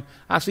background,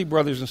 I see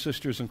brothers and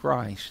sisters in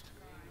Christ.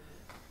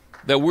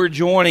 That we're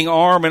joining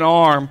arm in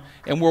arm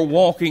and we're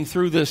walking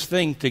through this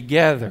thing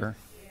together.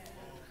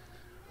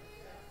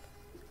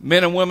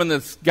 Men and women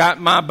that's got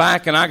my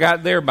back and I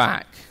got their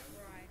back.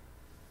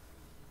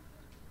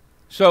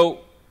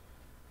 So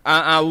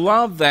I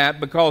love that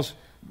because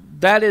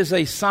that is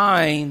a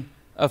sign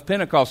of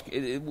Pentecost.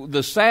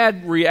 The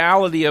sad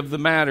reality of the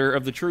matter,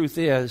 of the truth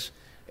is,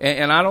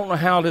 and I don't know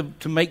how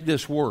to make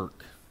this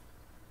work.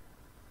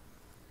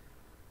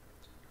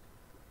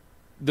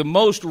 The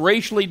most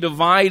racially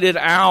divided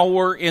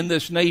hour in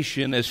this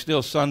nation is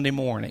still Sunday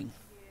morning.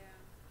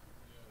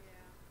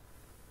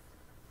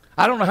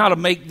 I don't know how to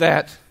make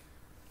that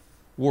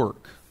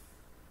work.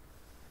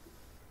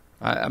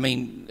 I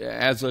mean,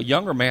 as a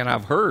younger man,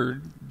 I've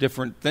heard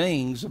different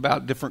things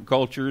about different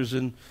cultures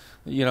and,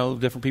 you know,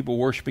 different people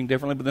worshiping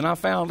differently. But then I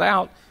found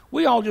out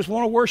we all just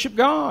want to worship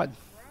God.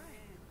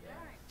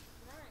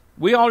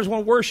 We all just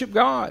want to worship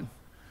God.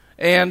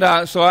 And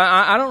so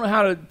I don't know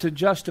how to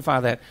justify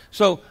that.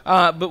 So,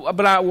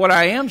 but what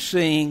I am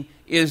seeing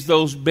is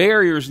those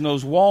barriers and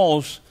those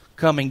walls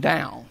coming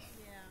down.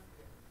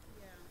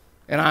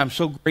 And I'm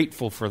so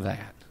grateful for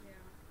that.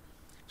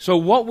 So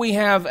what we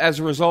have as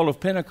a result of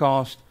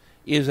Pentecost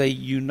is a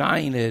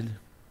united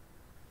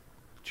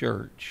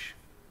church.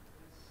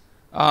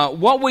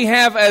 What we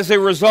have as a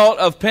result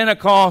of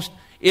Pentecost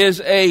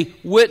is a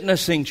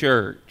witnessing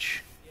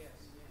church.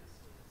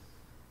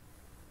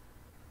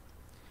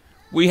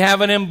 We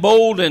have an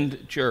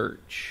emboldened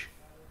church.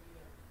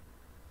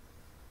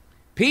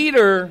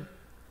 Peter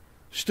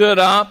stood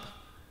up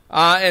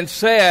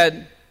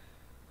and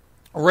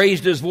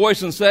raised his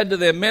voice and said to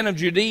the men of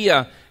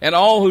Judea and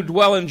all who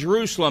dwell in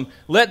Jerusalem,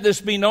 let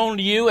this be known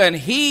to you and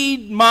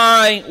heed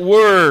my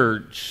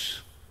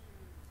words.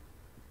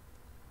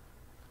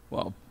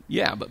 Well,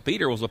 yeah, but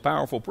Peter was a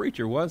powerful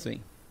preacher, was he?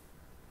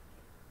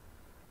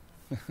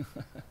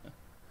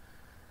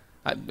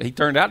 He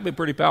turned out to be a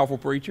pretty powerful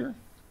preacher.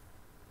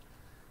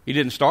 He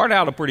didn't start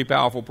out a pretty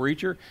powerful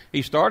preacher.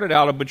 He started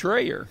out a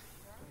betrayer,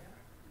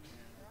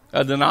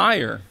 a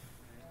denier.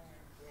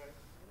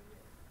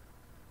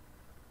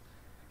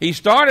 He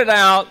started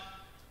out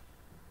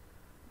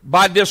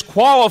by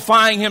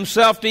disqualifying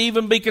himself to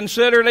even be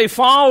considered a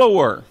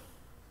follower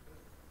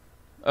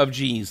of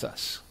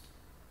Jesus.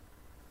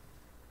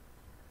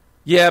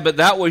 Yeah, but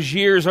that was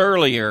years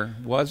earlier,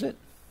 was it?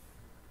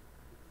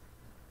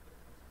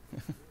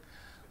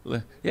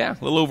 Yeah,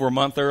 a little over a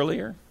month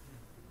earlier.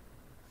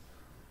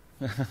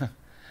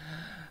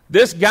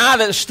 This guy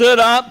that stood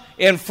up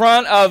in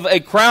front of a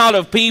crowd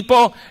of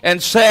people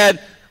and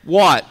said,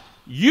 what?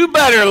 You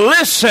better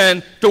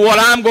listen to what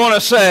I'm going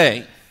to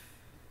say.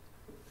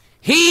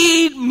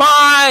 Heed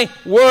my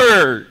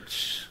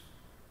words.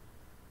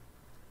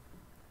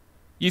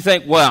 You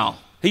think, well,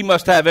 he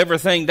must have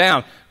everything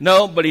down.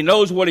 No, but he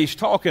knows what he's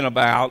talking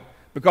about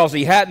because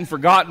he hadn't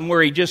forgotten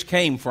where he just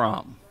came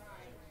from.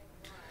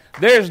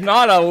 There's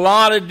not a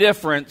lot of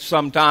difference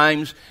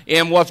sometimes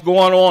in what's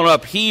going on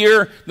up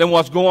here than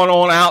what's going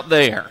on out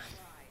there.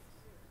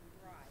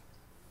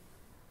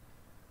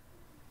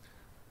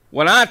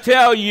 When I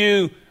tell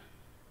you,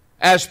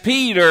 as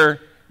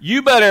Peter,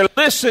 you better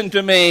listen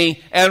to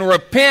me and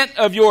repent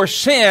of your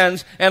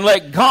sins and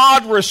let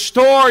God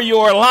restore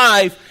your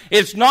life,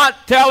 it's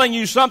not telling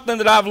you something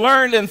that I've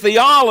learned in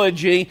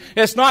theology.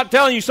 It's not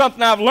telling you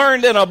something I've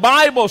learned in a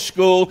Bible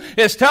school.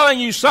 It's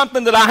telling you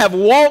something that I have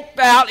walked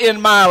out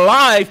in my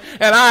life,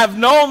 and I have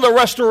known the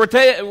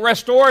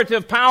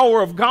restorative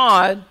power of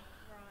God.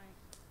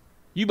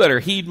 You better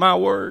heed my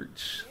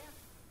words.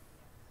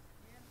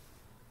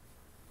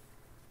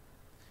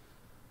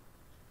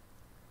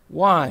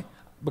 Why?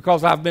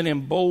 Because I've been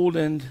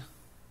emboldened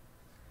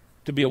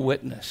to be a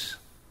witness.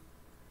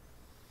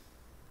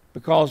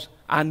 Because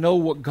I know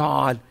what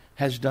God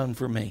has done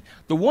for me.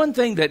 The one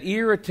thing that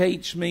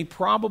irritates me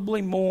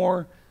probably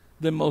more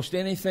than most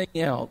anything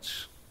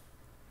else,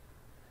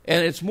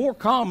 and it's more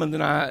common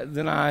than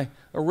I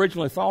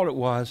originally thought it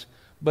was,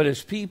 but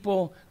it's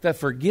people that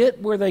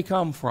forget where they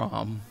come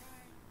from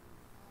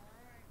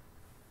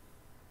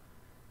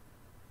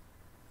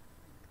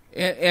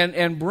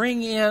and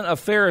bring in a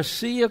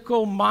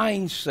Pharisaical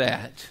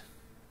mindset.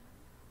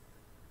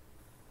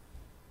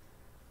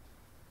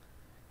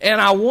 And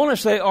I want to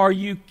say, are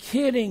you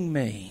kidding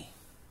me?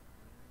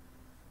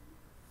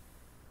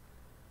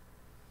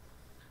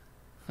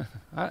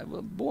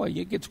 Boy,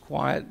 it gets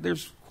quiet.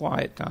 There's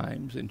quiet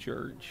times in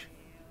church.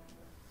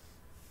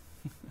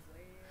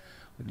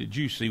 Did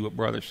you see what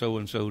Brother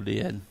so-and-so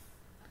did?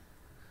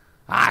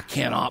 I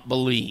cannot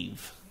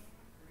believe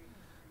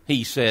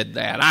he said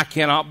that. I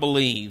cannot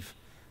believe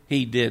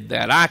he did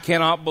that. I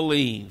cannot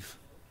believe.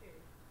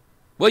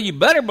 Well, you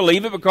better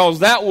believe it because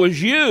that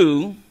was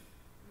you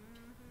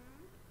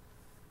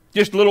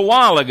just a little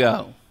while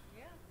ago.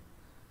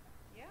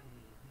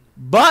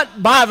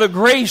 But by the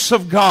grace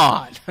of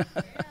God.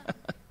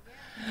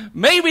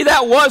 Maybe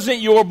that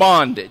wasn't your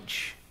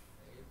bondage.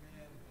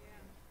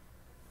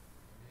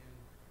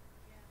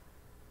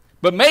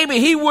 But maybe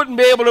he wouldn't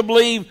be able to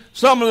believe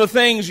some of the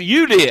things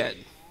you did.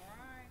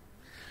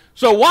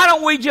 So why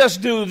don't we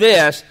just do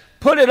this?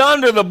 Put it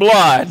under the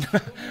blood.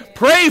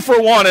 Pray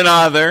for one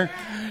another.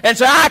 And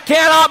say, I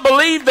cannot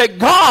believe that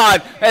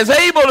God is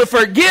able to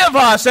forgive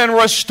us and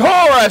restore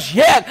us,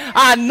 yet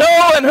I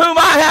know in whom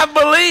I have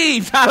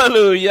believed.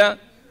 Hallelujah.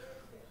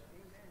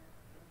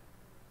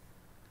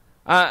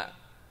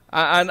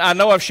 I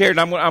know I've shared.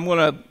 I'm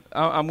going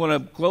to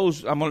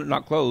close. I'm going to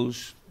not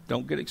close.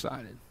 Don't get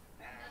excited.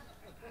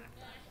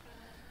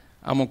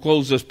 I'm going to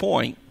close this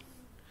point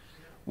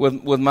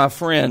with my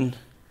friend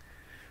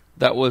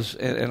that was,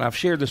 and I've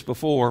shared this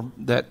before,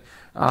 that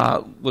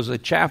was a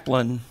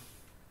chaplain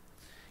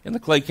in the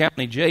Clay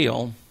County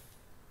Jail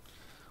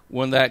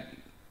when that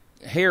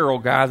Harrell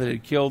guy that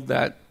had killed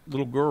that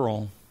little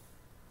girl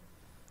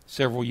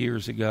several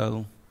years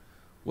ago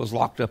was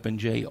locked up in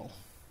jail.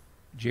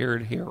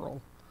 Jared Harrell.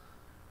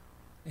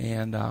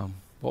 And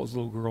what was the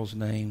little girl's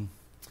name?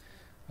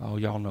 Oh,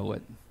 y'all know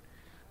it.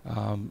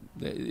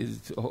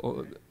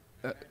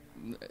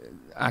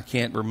 I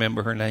can't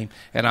remember her name.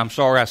 And I'm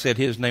sorry I said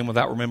his name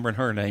without remembering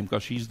her name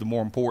because she's the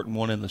more important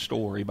one in the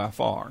story by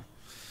far.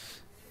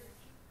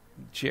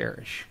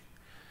 Sharon.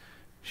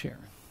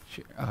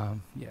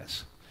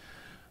 Yes.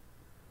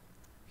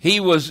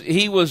 He was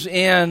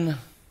in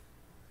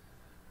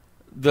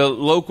the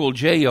local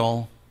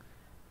jail,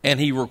 and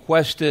he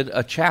requested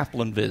a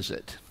chaplain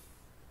visit.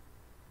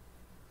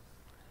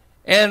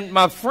 And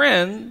my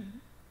friend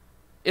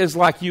is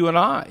like you and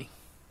I.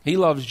 He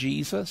loves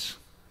Jesus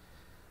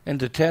and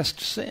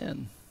detests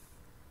sin.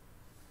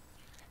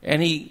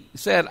 And he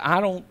said,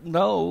 I don't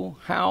know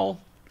how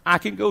I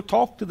can go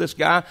talk to this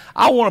guy.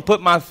 I want to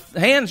put my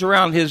hands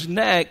around his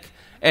neck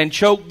and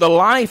choke the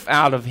life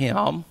out of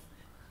him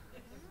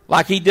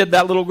like he did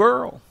that little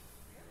girl.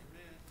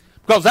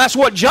 Because that's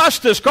what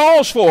justice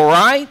calls for,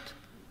 right?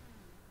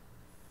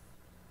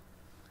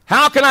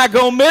 How can I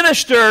go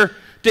minister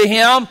to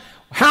him?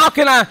 How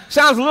can I,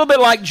 sounds a little bit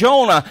like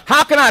Jonah,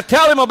 how can I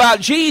tell him about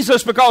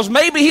Jesus? Because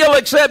maybe he'll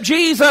accept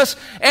Jesus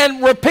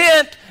and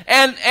repent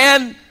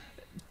and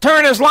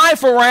turn his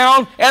life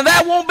around, and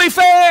that won't be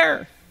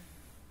fair.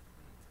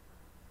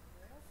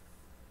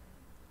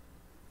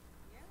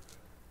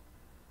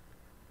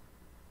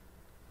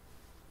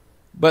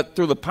 But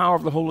through the power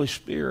of the Holy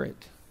Spirit,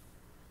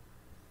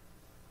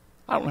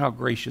 I don't know how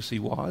gracious he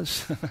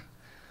was,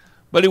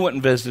 but he went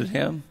and visited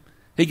him.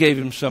 He gave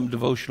him some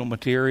devotional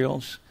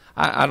materials.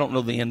 I don't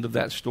know the end of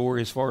that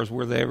story as far as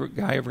where the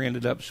guy ever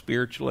ended up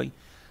spiritually.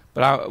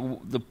 But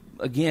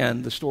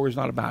again, the story is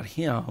not about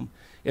him.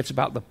 It's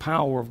about the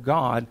power of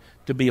God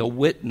to be a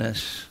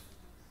witness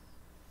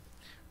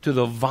to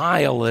the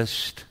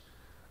vilest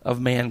of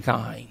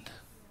mankind.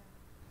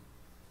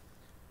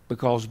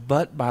 Because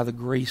but by the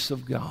grace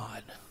of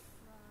God.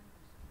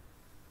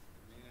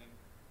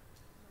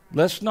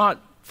 Let's not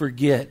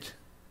forget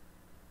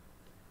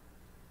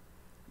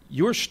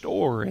your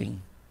story,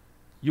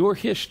 your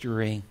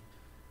history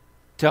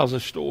tells a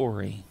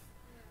story.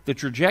 The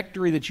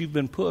trajectory that you've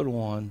been put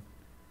on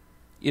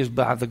is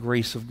by the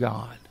grace of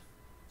God.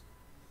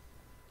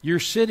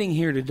 You're sitting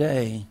here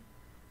today,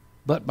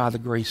 but by the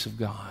grace of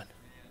God.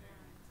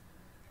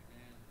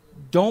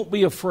 Don't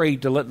be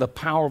afraid to let the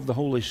power of the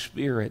Holy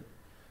Spirit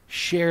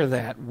share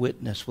that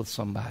witness with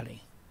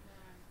somebody.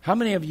 How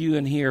many of you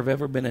in here have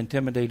ever been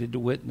intimidated to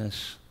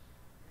witness?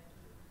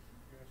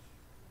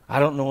 I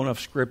don't know enough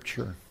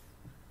Scripture.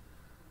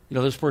 You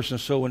know, this person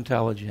is so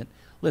intelligent.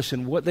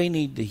 Listen, what they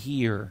need to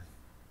hear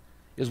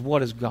is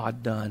what has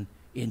God done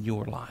in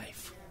your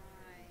life.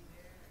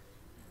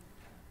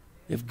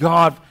 If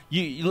God,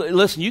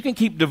 listen, you can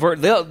keep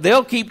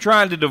they'll keep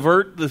trying to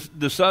divert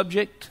the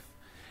subject,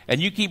 and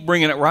you keep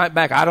bringing it right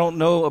back. I don't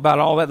know about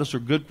all that. Those are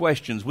good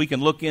questions. We can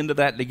look into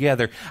that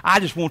together.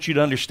 I just want you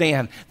to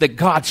understand that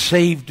God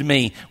saved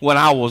me when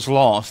I was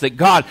lost. That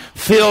God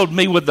filled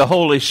me with the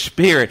Holy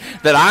Spirit.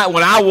 That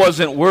when I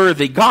wasn't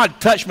worthy,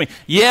 God touched me.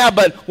 Yeah,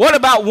 but what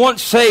about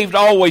once saved,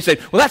 always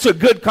saved? Well, that's a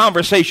good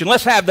conversation.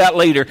 Let's have that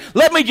later.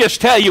 Let me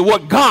just tell you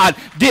what God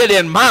did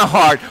in my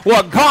heart.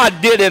 What God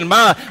did in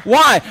my...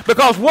 Why?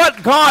 Because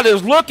what God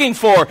is looking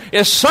for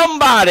is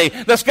somebody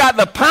that's got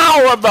the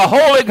power of the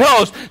Holy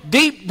Ghost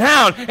deep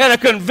down and a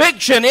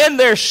conviction in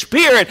their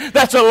spirit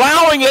that's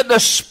allowing it to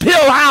spill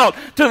out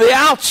to the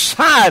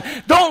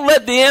outside. Don't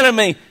let the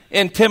enemy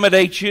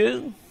intimidate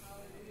you.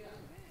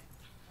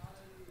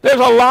 There's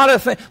a lot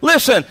of things.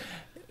 Listen,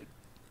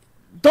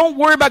 don't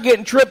worry about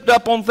getting tripped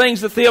up on things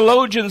that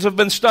theologians have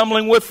been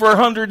stumbling with for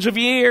hundreds of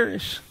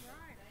years.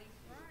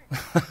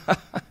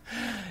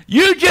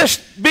 You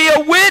just be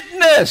a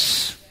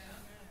witness.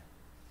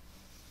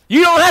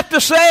 You don't have to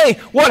say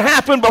what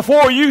happened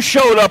before you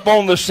showed up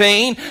on the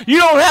scene. You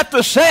don't have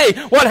to say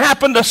what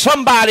happened to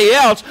somebody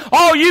else.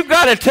 All you've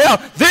got to tell,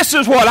 this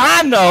is what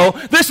I know,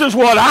 this is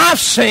what I've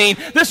seen,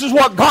 this is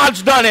what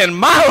God's done in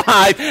my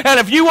life. And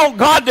if you want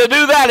God to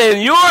do that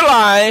in your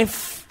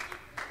life,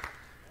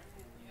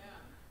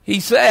 He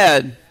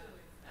said,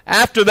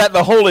 after that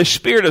the Holy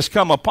Spirit has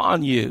come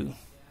upon you,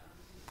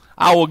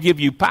 I will give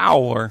you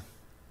power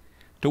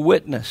to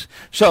witness.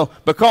 So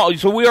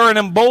we are an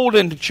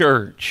emboldened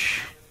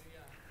church.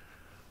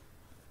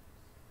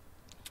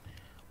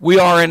 We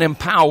are an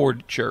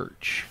empowered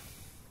church.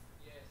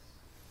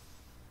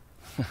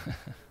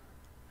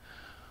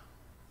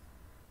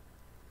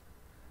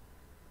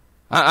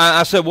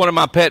 I said one of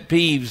my pet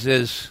peeves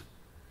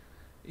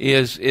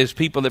is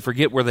people that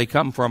forget where they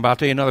come from. But I'll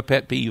tell you another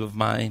pet peeve of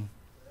mine.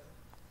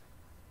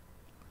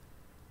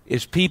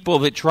 Is people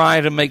that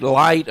try to make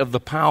light of the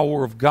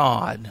power of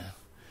God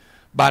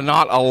by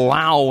not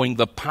allowing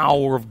the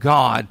power of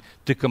God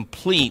to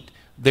complete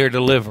their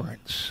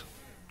deliverance.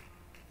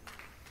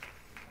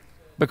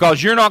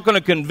 Because you're not going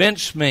to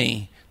convince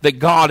me that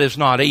God is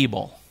not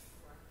able.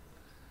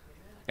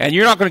 And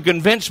you're not going to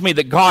convince me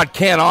that God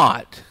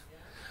cannot.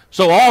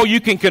 So all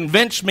you can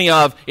convince me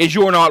of is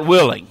you're not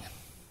willing.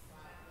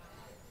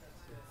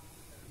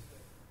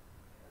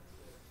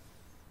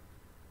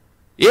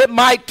 It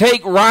might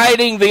take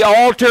riding the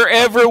altar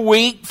every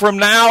week from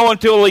now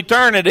until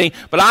eternity,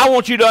 but I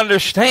want you to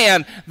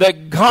understand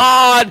that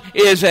God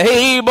is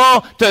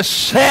able to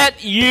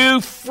set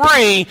you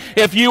free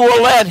if you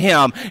will let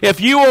Him.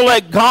 If you will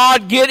let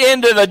God get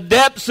into the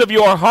depths of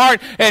your heart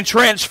and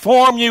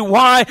transform you.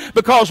 Why?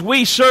 Because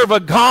we serve a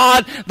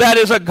God that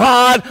is a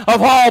God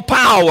of all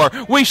power.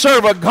 We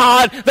serve a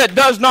God that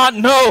does not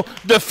know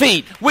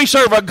defeat. We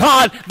serve a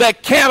God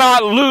that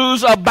cannot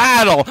lose a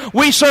battle.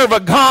 We serve a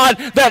God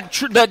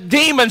that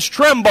demons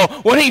tremble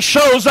when He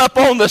shows up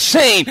on the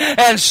scene,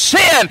 and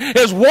sin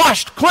is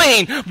washed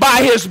clean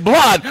by His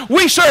blood.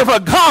 We serve a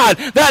God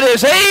that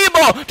is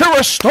able to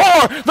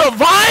restore the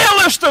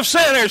vilest of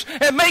sinners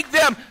and make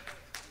them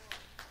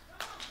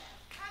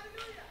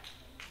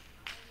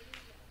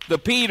the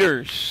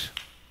Peters,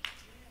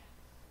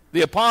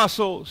 the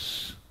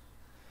apostles,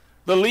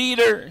 the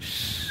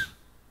leaders.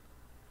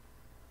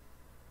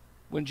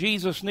 When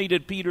Jesus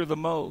needed Peter the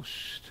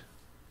most,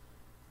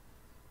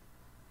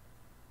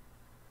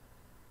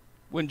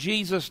 when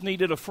Jesus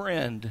needed a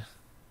friend,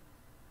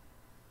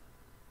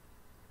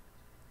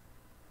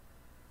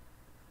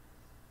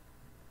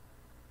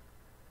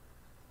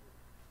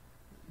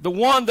 the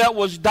one that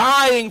was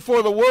dying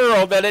for the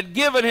world, that had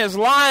given his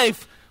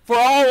life for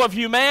all of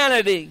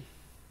humanity,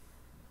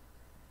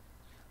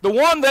 the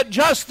one that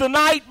just the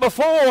night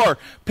before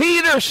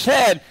Peter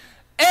said,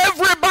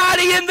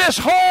 everybody in this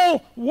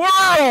whole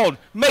world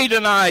may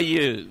deny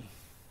you.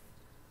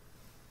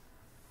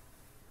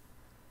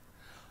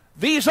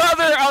 These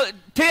other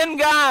 10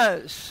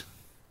 guys,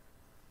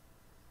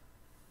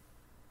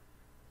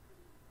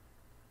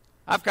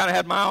 I've kind of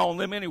had my eye on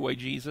them anyway,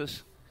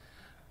 Jesus.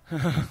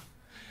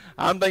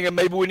 I'm thinking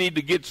maybe we need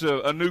to get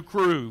a new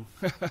crew.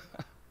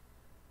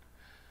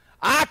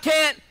 I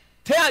can't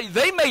tell you.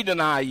 They may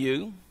deny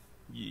you.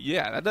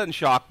 Yeah, that doesn't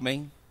shock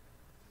me.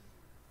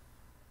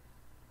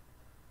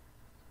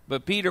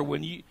 But Peter,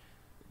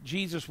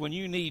 Jesus, when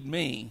you need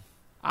me,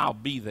 I'll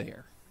be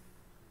there.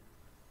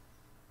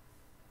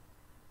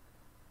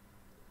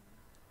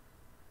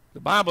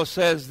 The Bible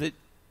says that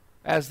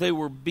as they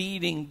were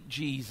beating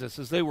Jesus,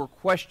 as they were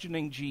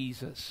questioning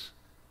Jesus,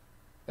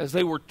 as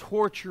they were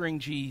torturing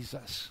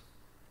Jesus,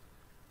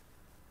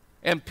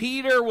 and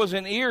Peter was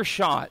in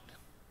earshot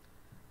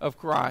of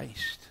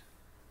Christ,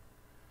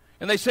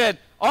 and they said,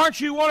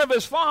 "Aren't you one of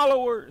his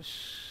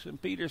followers?"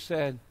 And Peter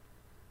said,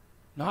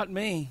 "Not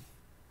me.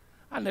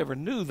 I never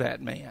knew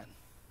that man."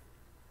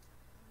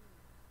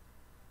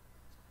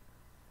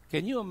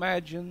 Can you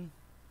imagine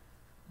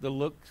the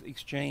look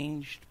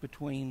exchanged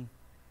between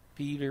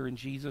Peter and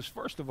Jesus?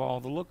 First of all,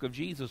 the look of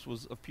Jesus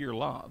was of pure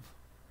love.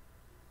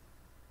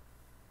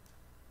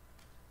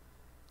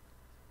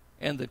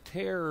 And the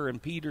terror in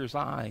Peter's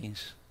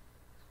eyes,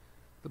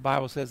 the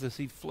Bible says, as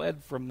he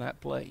fled from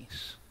that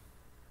place.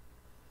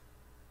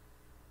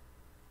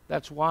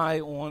 That's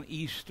why on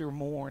Easter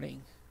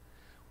morning,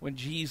 when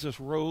Jesus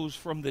rose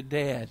from the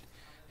dead,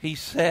 he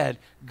said,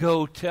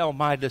 "Go tell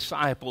my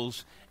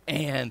disciples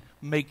and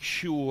make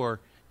sure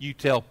you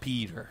tell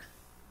Peter."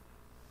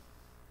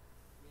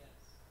 Yes.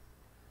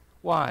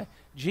 Why?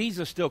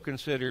 Jesus still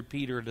considered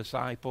Peter a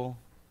disciple,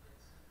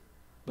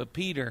 but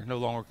Peter no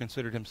longer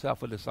considered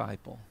himself a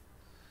disciple.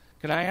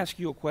 Can I ask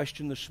you a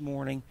question this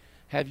morning?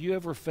 Have you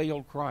ever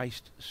failed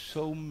Christ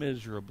so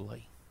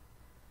miserably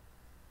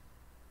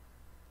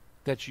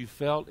that you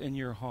felt in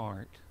your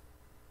heart,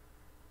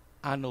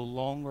 I no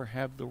longer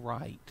have the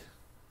right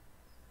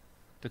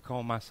to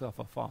call myself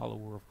a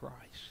follower of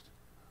Christ?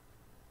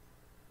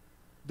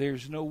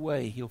 There's no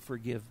way he'll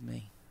forgive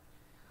me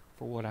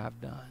for what I've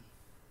done.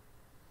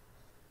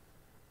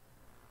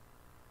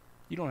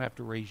 You don't have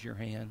to raise your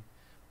hand,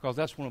 because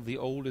that's one of the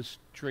oldest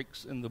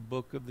tricks in the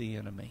book of the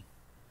enemy,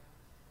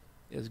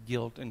 is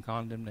guilt and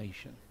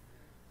condemnation.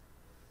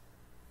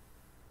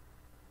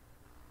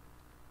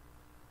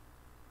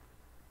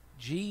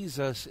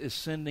 Jesus is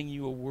sending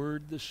you a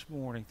word this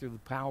morning through the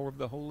power of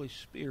the Holy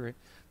Spirit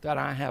that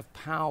I have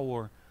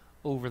power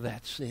over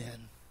that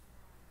sin.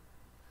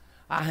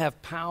 I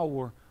have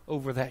power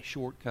over that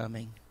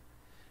shortcoming.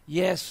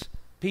 Yes,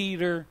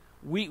 Peter,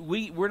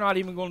 we're not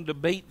even going to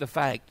debate the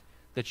fact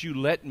that you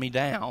let me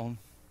down.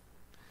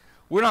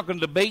 We're not going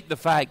to debate the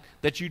fact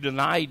that you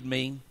denied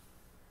me,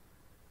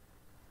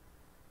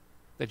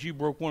 that you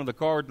broke one of the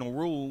cardinal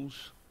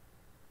rules,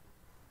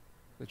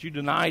 that you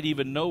denied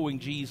even knowing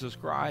Jesus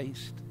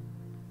Christ.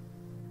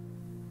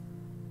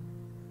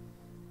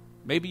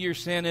 Maybe your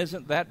sin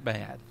isn't that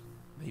bad.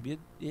 Maybe it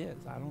is.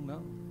 I don't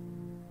know.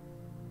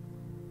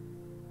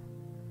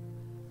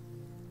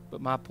 But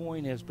my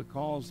point is,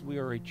 because we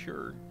are a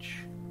church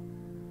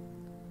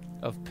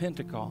of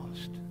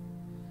Pentecost,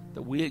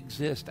 that we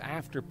exist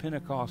after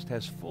Pentecost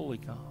has fully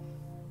come.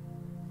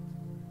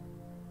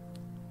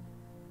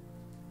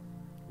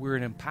 We're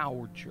an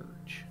empowered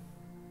church.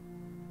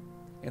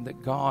 And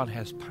that God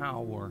has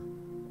power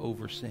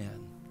over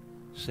sin,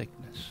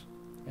 sickness,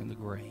 and the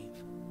grave.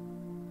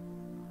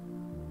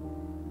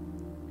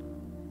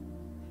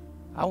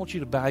 I want you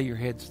to bow your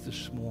heads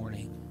this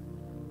morning.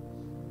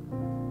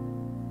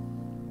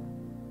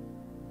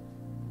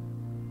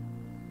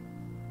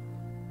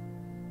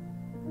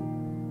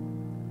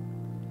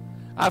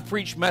 I've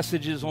preached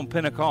messages on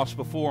Pentecost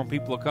before, and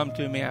people will come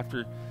to me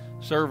after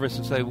service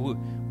and say,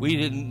 "We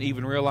didn't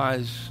even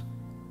realize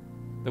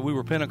that we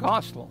were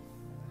Pentecostal.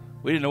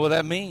 We didn't know what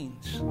that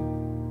means."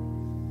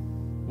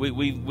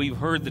 We've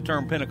heard the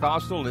term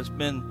Pentecostal, and it's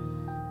been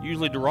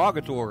usually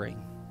derogatory.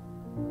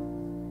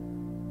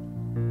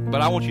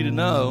 But I want you to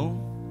know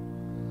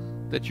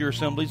that you're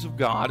Assemblies of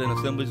God, and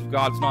Assemblies of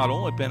God's not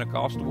only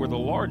Pentecostal, we're the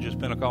largest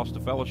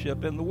Pentecostal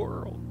fellowship in the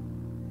world.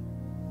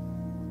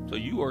 So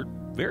you are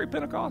very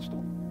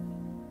Pentecostal.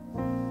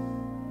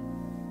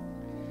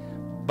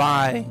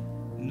 By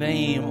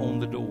name on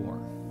the door.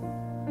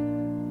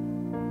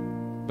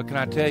 But can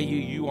I tell you,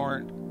 you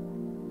aren't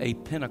a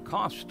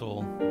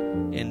Pentecostal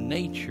in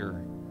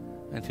nature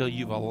until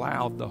you've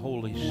allowed the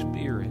Holy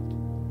Spirit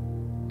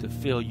to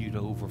fill you to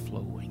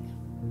overflowing.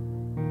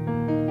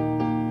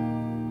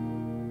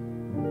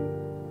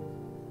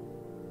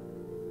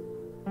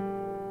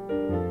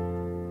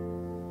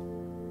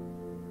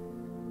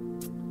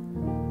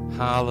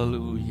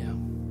 Hallelujah.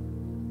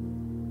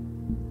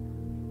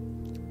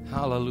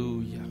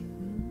 Hallelujah.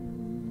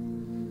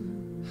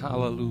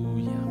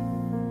 Hallelujah.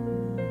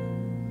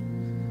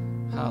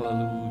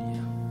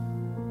 Hallelujah.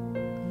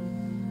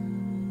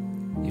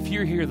 If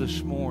you're here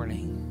this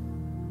morning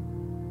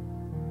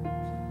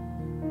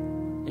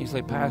and you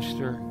say,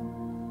 "Pastor,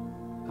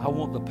 I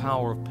want the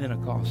power of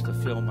Pentecost to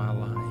fill my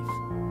life,"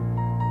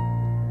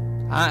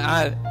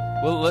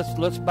 well,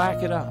 let's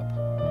back it up.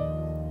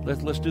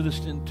 Let's do this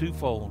in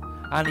twofold.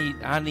 I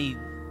need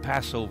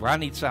Passover. I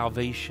need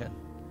salvation.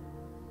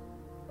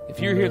 If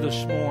you're here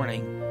this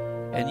morning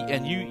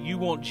and you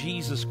want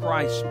Jesus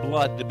Christ's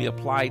blood to be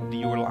applied to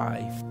your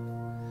life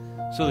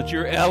so that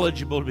you're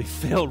eligible to be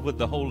filled with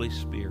the Holy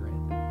Spirit,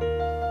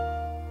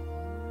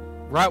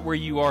 right where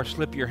you are,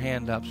 slip your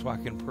hand up so I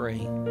can pray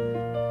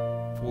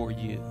for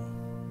you.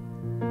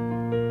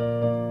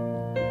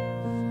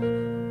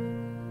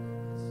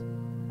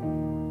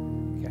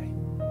 Okay.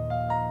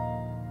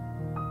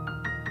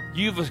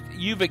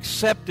 You've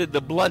accepted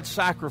the blood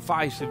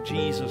sacrifice of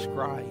Jesus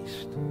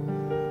Christ.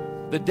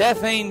 The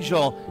death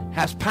angel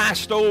has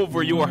passed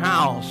over your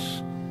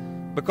house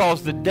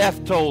because the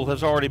death toll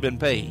has already been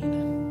paid.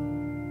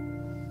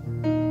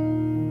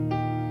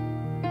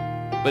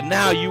 But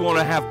now you want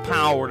to have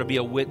power to be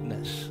a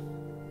witness.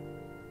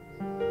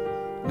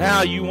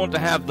 Now you want to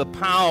have the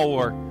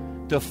power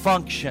to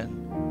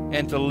function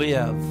and to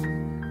live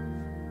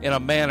in a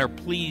manner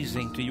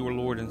pleasing to your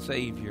Lord and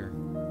Savior.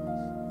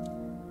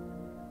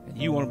 And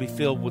you want to be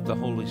filled with the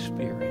Holy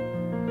Spirit.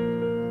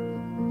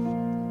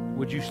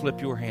 Would you slip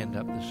your hand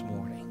up this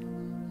morning?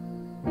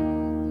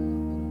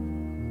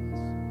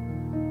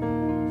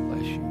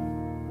 Bless you.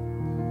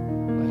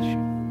 Bless you.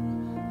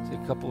 See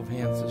a couple of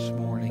hands this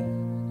morning.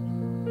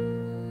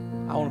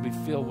 I want to be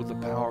filled with the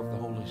power of the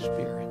Holy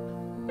Spirit.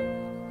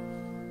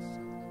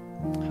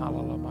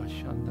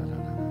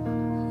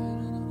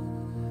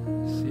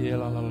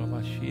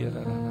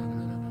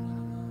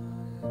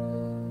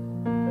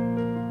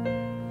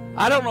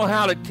 I don't know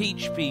how to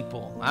teach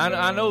people.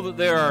 I know that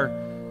there are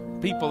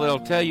people that'll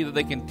tell you that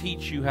they can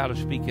teach you how to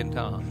speak in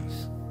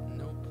tongues.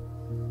 Nope.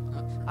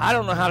 I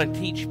don't know how to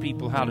teach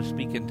people how to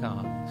speak in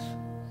tongues.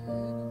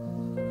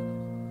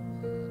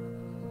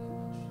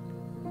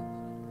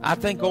 I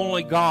think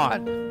only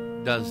God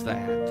does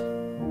that.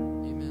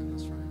 Amen.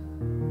 That's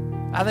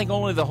right. I think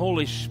only the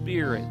Holy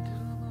Spirit.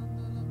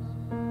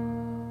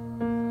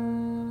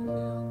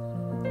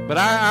 But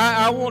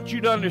I want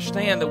you to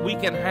understand that we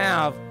can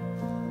have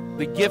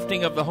the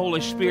gifting of the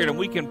Holy Spirit and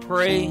we can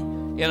pray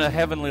in a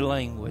heavenly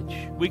language.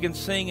 We can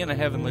sing in a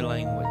heavenly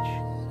language.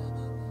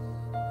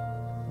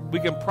 We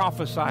can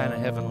prophesy in a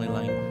heavenly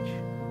language.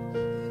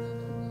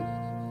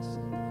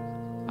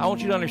 I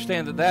want you to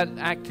understand that that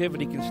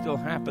activity can still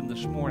happen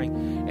this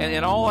morning.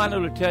 And all I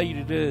know to tell you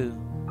to do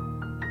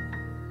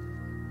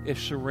is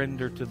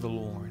surrender to the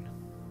Lord.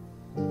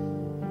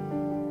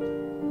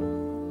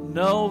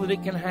 Know that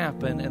it can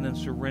happen and then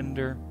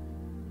surrender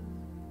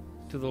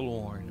to the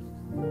Lord.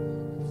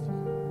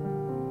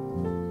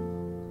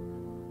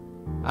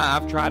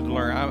 I've tried to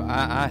learn.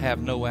 I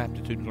have no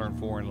aptitude to learn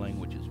foreign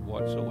languages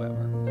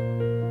whatsoever.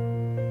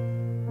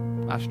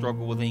 I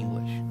struggle with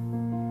English.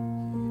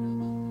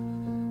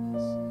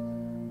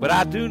 But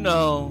I do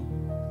know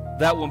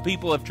that when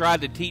people have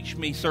tried to teach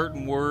me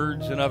certain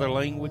words in other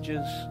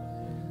languages,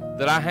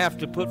 that I have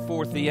to put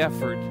forth the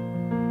effort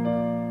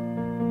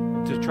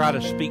to try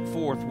to speak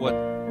forth what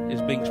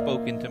is being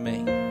spoken to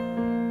me.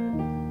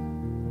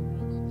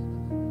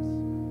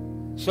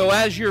 So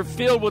as you're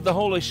filled with the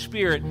Holy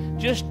Spirit,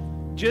 just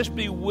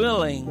be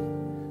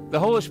willing. The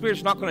Holy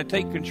Spirit's not going to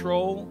take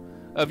control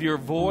of your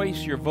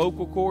voice, your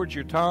vocal cords,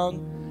 your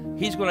tongue.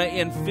 He's going to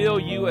infill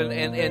you,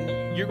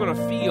 and you're going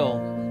to feel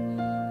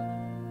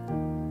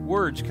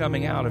words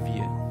coming out of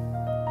you.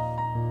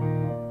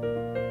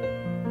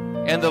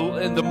 And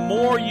the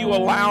more you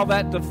allow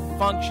that to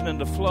function and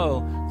to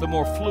flow, the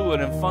more fluid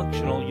and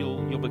functional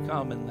you'll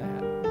become in that.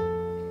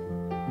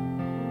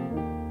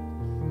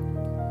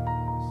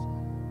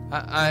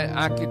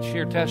 I could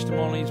share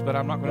testimonies, but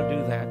I'm not going to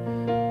do that.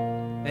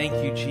 Thank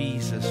you,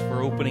 Jesus,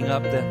 for opening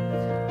up the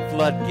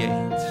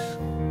floodgates.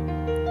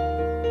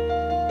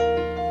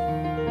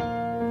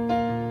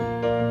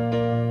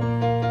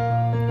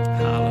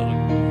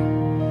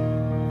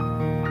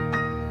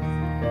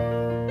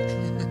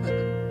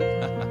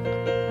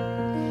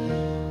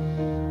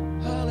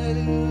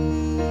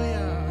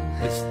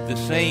 The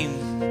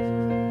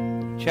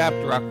same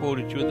chapter I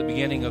quoted you at the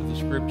beginning of the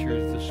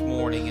scriptures this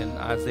morning in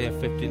Isaiah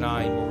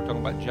 59, where we're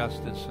talking about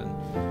justice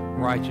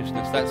and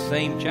righteousness. That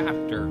same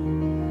chapter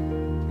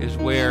is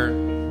where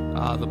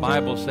the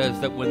Bible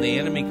says that when the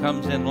enemy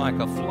comes in like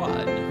a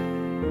flood,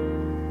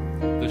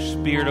 the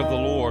Spirit of the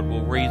Lord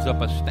will raise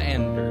up a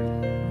standard.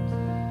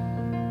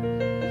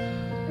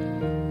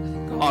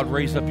 God,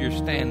 raise up your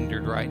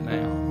standard right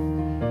now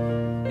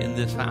in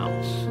this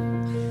house.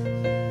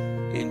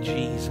 In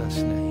Jesus'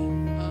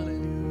 name.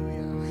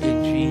 Hallelujah.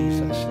 In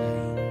Jesus'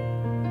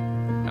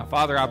 name. Now,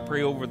 Father, I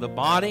pray over the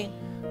body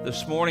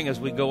this morning as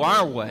we go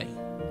our way.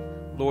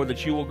 Lord,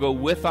 that you will go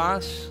with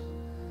us.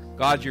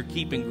 God, your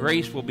keeping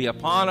grace will be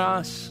upon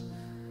us.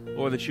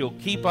 Lord, that you'll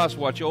keep us,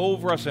 watch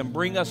over us, and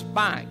bring us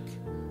back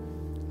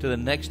to the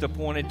next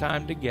appointed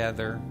time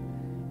together.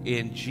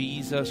 In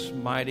Jesus'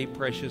 mighty,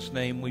 precious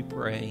name we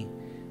pray.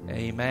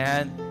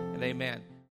 Amen and amen.